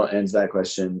going to not answer that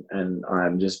question, and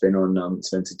I'm just been on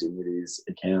Spencer Dinwiddie's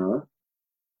account,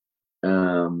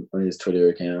 on his Twitter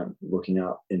account, looking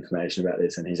up information about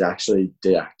this, and he's actually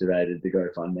deactivated the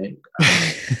GoFundMe.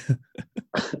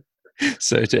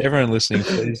 So to everyone listening,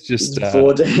 please just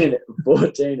 14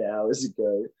 hours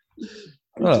ago,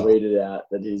 he tweeted out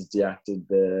that he's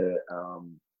deactivated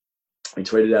he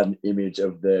tweeted out an image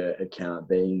of the account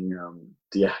being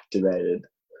deactivated,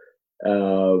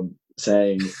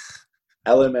 saying,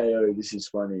 LMAO, this is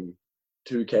funny.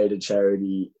 2K to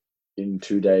charity in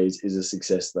 2 days is a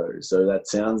success though. So that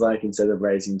sounds like instead of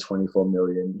raising 24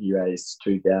 million, he raised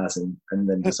 2,000 and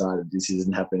then decided this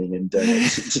isn't happening and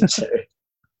donated to charity.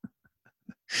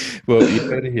 Well, you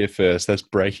heard it here first. That's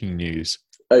breaking news.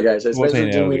 Okay, so Spencer 14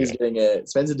 hours Dinwiddie is ago. going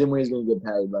to get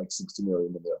paid like 60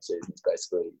 million in the offseason. It's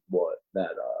basically what that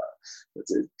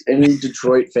any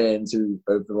Detroit fans who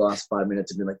over the last 5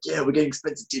 minutes have been like, yeah, we're getting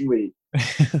Spencer Dinwiddie.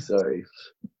 Sorry.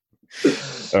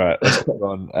 All right, let's move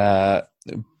on.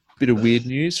 Bit of weird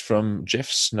news from Jeff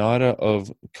Snyder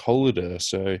of Collider.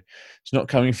 So it's not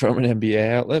coming from an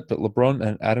NBA outlet, but LeBron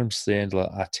and Adam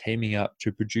Sandler are teaming up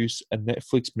to produce a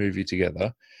Netflix movie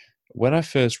together. When I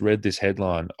first read this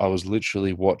headline, I was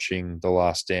literally watching The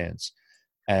Last Dance,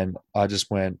 and I just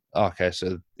went, okay,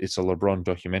 so it's a LeBron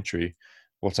documentary.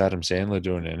 What's Adam Sandler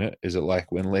doing in it? Is it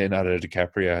like when Leonardo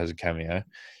DiCaprio has a cameo?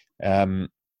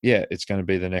 Yeah, it's going to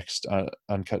be the next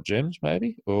Uncut Gems,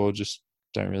 maybe, or just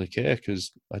don't really care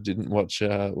because I didn't watch.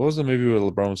 What was the movie where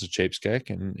LeBron was a cheapskate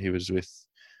and he was with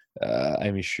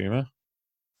Amy Schumer?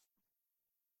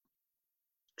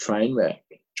 Trainwreck.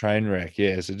 Trainwreck,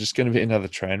 yeah. Is it just going to be another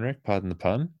train wreck? Pardon the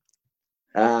pun.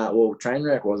 Well,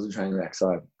 Trainwreck was a Trainwreck,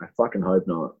 so I fucking hope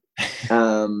not.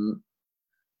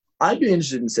 I'd be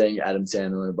interested in seeing Adam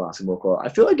Sandler in a basketball court. I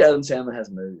feel like Adam Sandler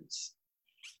has moves.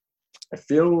 I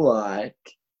feel like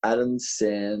Adam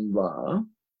Sandler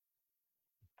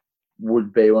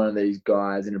would be one of these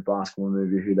guys in a basketball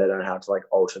movie who they don't have to like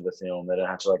alter the film. They don't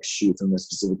have to like shoot from a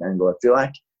specific angle. I feel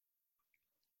like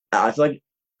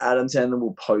Adam Sandler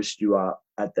will post you up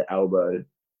at the elbow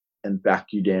and back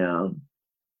you down.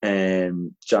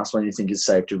 And just when you think it's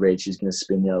safe to reach, he's going to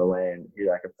spin the other way and hit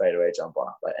like a fadeaway jumper,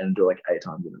 and do like 8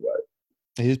 times in a row.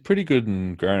 He's pretty good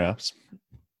in grown-ups.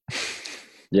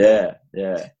 Yeah.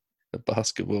 At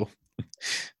basketball.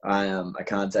 I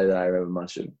can't say that I remember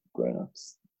much of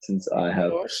grown-ups since I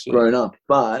have grown up,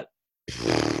 but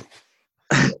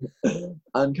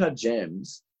Uncut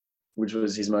Gems, which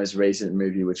was his most recent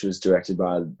movie, which was directed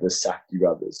by the Safdie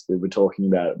brothers. We were talking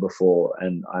about it before,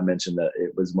 and I mentioned that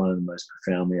it was one of the most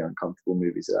profoundly uncomfortable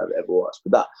movies that I've ever watched.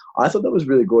 But I thought that was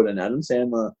really good, and Adam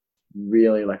Sandler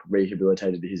really like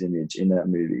rehabilitated his image in that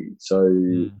movie. So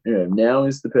now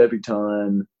is the perfect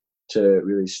time to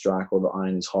really strike while the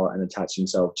iron is hot and attach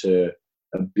himself to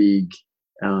a big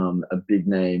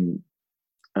name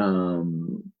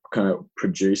kind of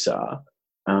producer.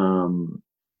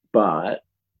 But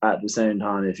at the same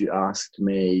time, if you asked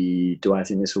me, do I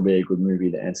think this will be a good movie?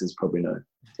 The answer is probably no.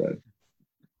 So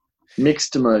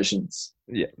mixed emotions.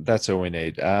 Yeah, that's all we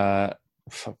need.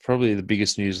 Probably the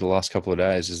biggest news of the last couple of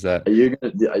days is that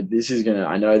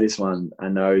I know this one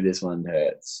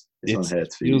hurts. This one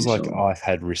hurts for you. Feels like Sean. I've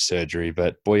had wrist surgery,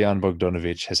 but Bojan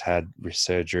Bogdanovic has had wrist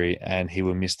surgery and he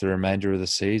will miss the remainder of the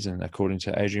season, according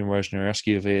to Adrian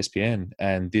Wojnarowski of ESPN.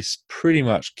 And this pretty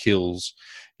much kills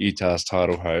Utah's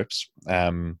title hopes,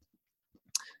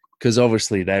 because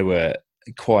obviously they were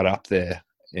quite up there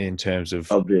in terms of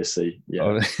in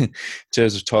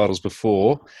terms of titles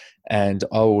before. And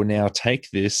I will now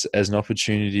take this as an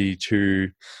opportunity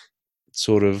to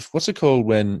sort of, what's it called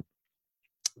when,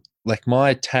 like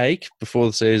my take before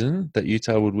the season that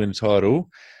Utah would win a title,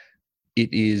 it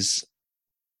is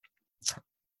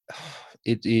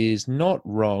not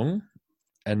wrong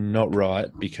and not right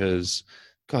because,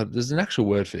 God, there's an actual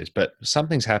word for this, but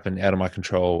something's happened out of my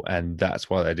control and that's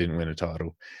why they didn't win a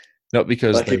title. Not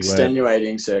because like they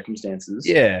extenuating circumstances.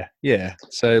 Yeah.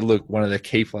 So, look, one of the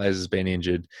key players has been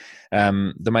injured.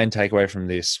 The main takeaway from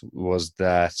this was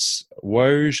that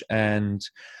Woj and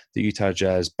the Utah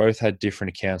Jazz both had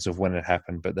different accounts of when it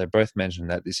happened, but they both mentioned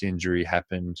that this injury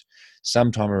happened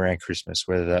sometime around Christmas,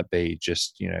 whether that be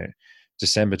just,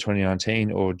 December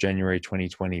 2019 or January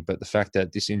 2020. But the fact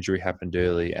that this injury happened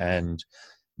early and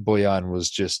Bojan was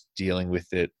just dealing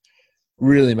with it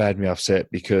really made me upset,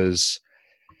 because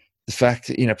the fact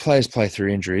that, players play through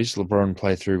injuries. LeBron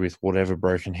played through with whatever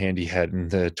broken hand he had in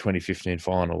the 2015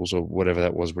 finals, or whatever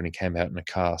that was when he came out in a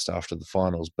cast after the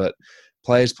finals. But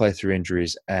players play through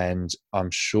injuries, and I'm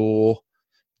sure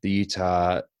the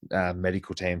Utah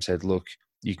medical team said, look,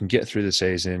 you can get through the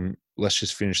season. Let's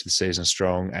just finish the season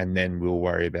strong, and then we'll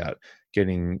worry about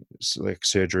getting like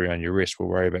surgery on your wrist. We'll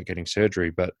worry about getting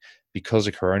surgery. But because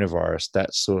of coronavirus,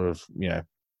 that sort of,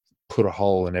 put a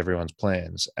hole in everyone's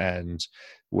plans, and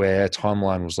where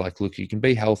timeline was like, look, you can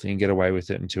be healthy and get away with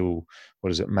it until,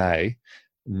 what is it, May.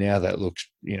 Now that looks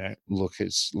like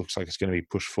it's going to be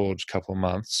pushed forward a couple of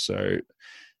months. So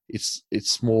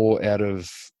it's more out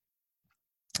of,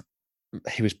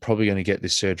 he was probably going to get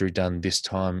this surgery done this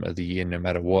time of the year, no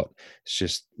matter what. It's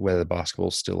just whether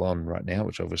basketball's still on right now,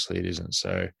 which obviously it isn't.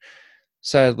 So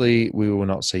sadly, we will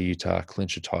not see Utah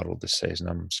clinch a title this season.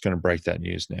 I'm just going to break that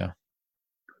news now.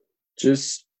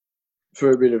 Just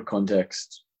for a bit of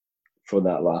context for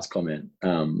that last comment,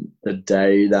 the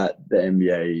day that the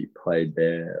NBA played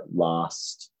their the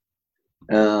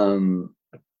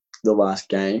last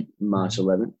game, March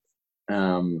 11th,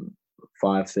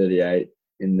 5:38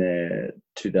 in their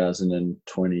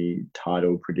 2020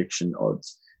 title prediction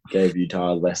odds gave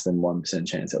Utah less than 1%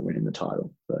 chance at winning the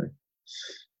title. So,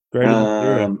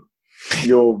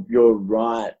 you're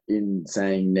right in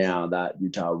saying now that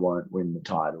Utah won't win the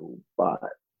title, but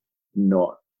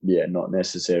not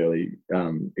necessarily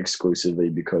exclusively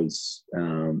because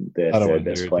their third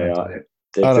best player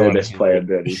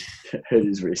hurt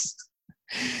his wrist.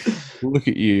 Look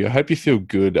at you! I hope you feel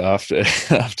good after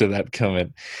that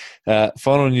comment.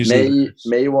 Final news.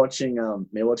 Me watching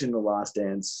The Last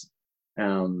Dance,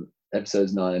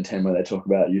 episodes 9 and 10, where they talk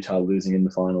about Utah losing in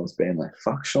the finals, being like,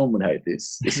 "Fuck, Sean would hate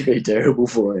this. This would be terrible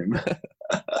for him."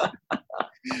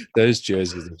 Those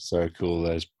jerseys are so cool.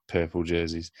 Those purple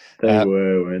jerseys. They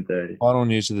were, weren't they? Final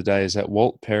news of the day is that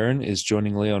Walt Perrin is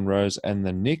joining Leon Rose and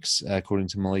the Knicks, according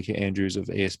to Malika Andrews of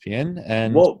ESPN.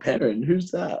 And Walt Perrin, who's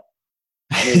that?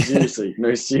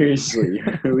 No, seriously,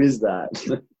 who is that?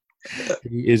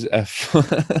 He is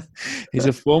he's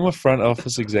a former front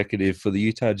office executive for the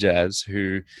Utah Jazz,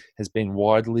 who has been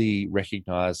widely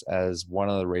recognized as one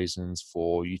of the reasons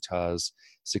for Utah's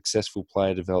successful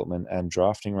player development and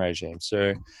drafting regime.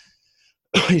 So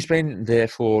he's been there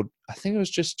for, I think it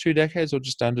was just 2 decades or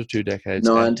just under 2 decades.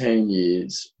 19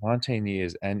 years. 19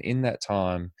 years. And in that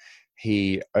time,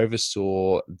 he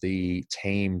oversaw the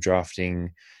team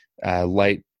drafting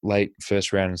late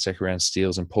first round and second round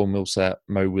steals, and Paul Millsap,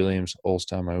 Mo Williams,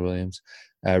 All-Star Mo Williams,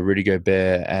 Rudy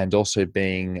Gobert, and also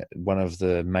being one of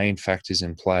the main factors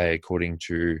in play, according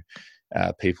to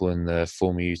people in the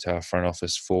former Utah front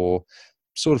office, for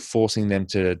sort of forcing them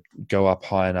to go up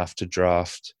high enough to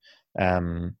draft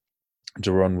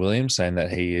Deron Williams, saying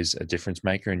that he is a difference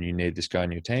maker and you need this guy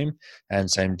on your team. And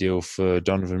same deal for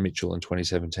Donovan Mitchell in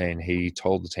 2017. He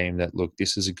told the team that, look,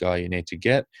 this is a guy you need to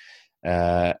get,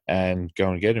 and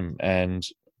go and get him. And,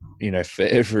 for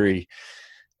every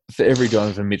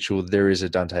Donovan Mitchell, there is a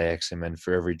Dante Exum, and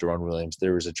for every Deron Williams,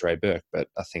 there is a Trey Burke. But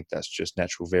I think that's just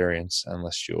natural variance,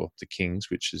 unless you're the Kings,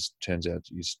 which turns out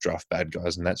you just draft bad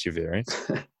guys, and that's your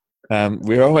variance.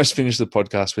 We almost finish the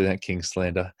podcast without King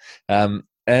slander.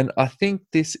 And I think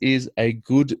this is a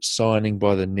good signing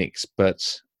by the Knicks,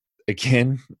 but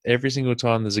again, every single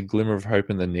time there's a glimmer of hope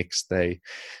in the Knicks, they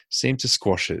seem to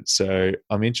squash it. So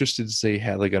I'm interested to see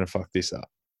how they're going to fuck this up.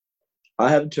 I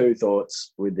have 2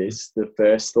 thoughts with this. The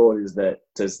first thought is that,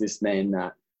 does this mean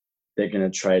that they're going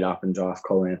to trade up and draft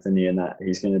Cole Anthony and that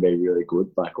he's going to be really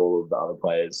good, like all of the other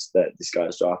players that this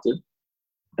guy's drafted?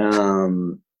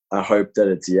 I hope that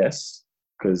it's yes,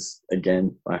 because,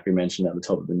 again, like we mentioned at the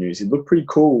top of the news, he looked pretty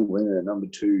cool in a number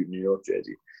 2 New York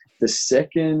jersey. The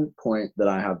second point that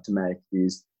I have to make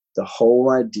is the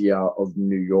whole idea of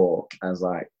New York as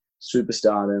like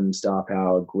superstardom, star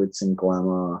power, glitz and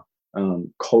glamour,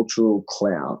 cultural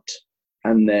clout,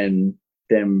 and then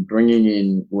them bringing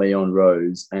in Leon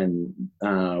Rose and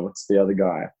what's the other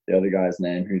guy? The other guy's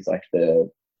name, who's like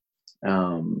the,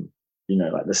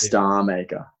 like the star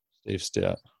maker. Steve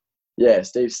Stout. Yeah,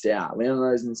 Steve Stout. Leon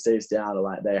Rose and Steve Stout are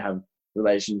like, they have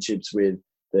relationships with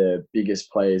the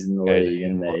biggest players in the league,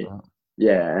 and they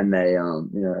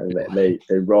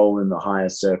roll in the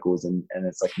highest circles, and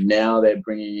it's like now they're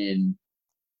bringing in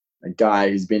a guy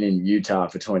who's been in Utah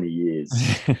for 20 years.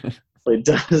 It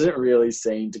doesn't really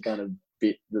seem to kind of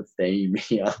fit the theme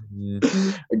here.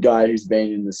 Mm. A guy who's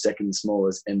been in the second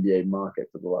smallest NBA market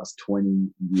for the last 20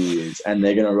 years, and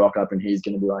they're going to rock up and he's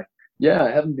going to be like, yeah,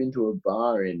 I haven't been to a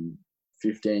bar in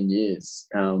 15 years,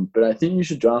 but I think you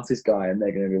should draft this guy. And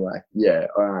they're going to be like, yeah,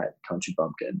 all right, country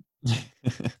bumpkin,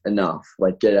 enough,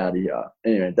 like get out of here.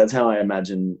 Anyway, that's how I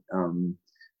imagine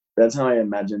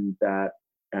that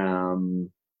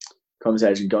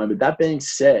conversation going. But that being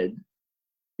said,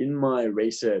 in my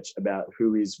research about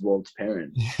who is Walt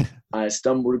Perrin, I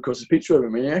stumbled across a picture of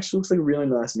him, and he actually looks like a really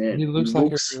nice man. He looks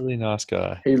like a really nice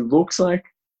guy. He looks like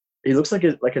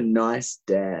a nice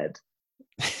dad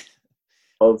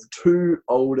of two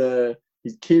older.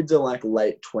 His kids are like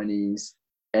late 20s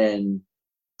and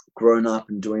grown up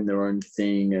and doing their own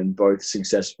thing, and both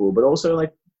successful, but also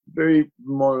like very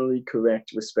morally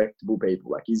correct, respectable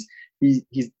people. Like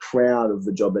he's proud of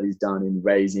the job that he's done in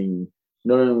raising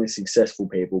not only successful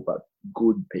people but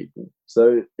good people.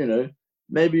 So, you know,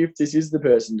 maybe if this is the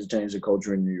person to change the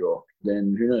culture in New York,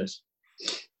 then who knows?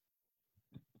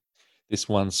 This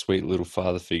one sweet little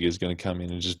father figure is going to come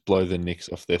in and just blow the Knicks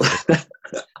off their feet.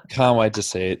 Can't wait to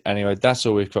see it. Anyway, that's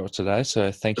all we've got today.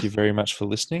 So thank you very much for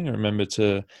listening. Remember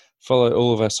to follow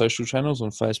all of our social channels on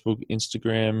Facebook,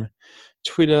 Instagram,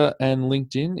 Twitter, and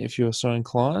LinkedIn if you're so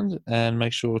inclined. And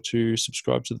make sure to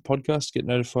subscribe to the podcast to get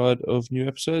notified of new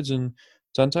episodes. And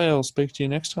Dante, I'll speak to you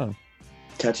next time.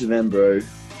 Catch you then, bro.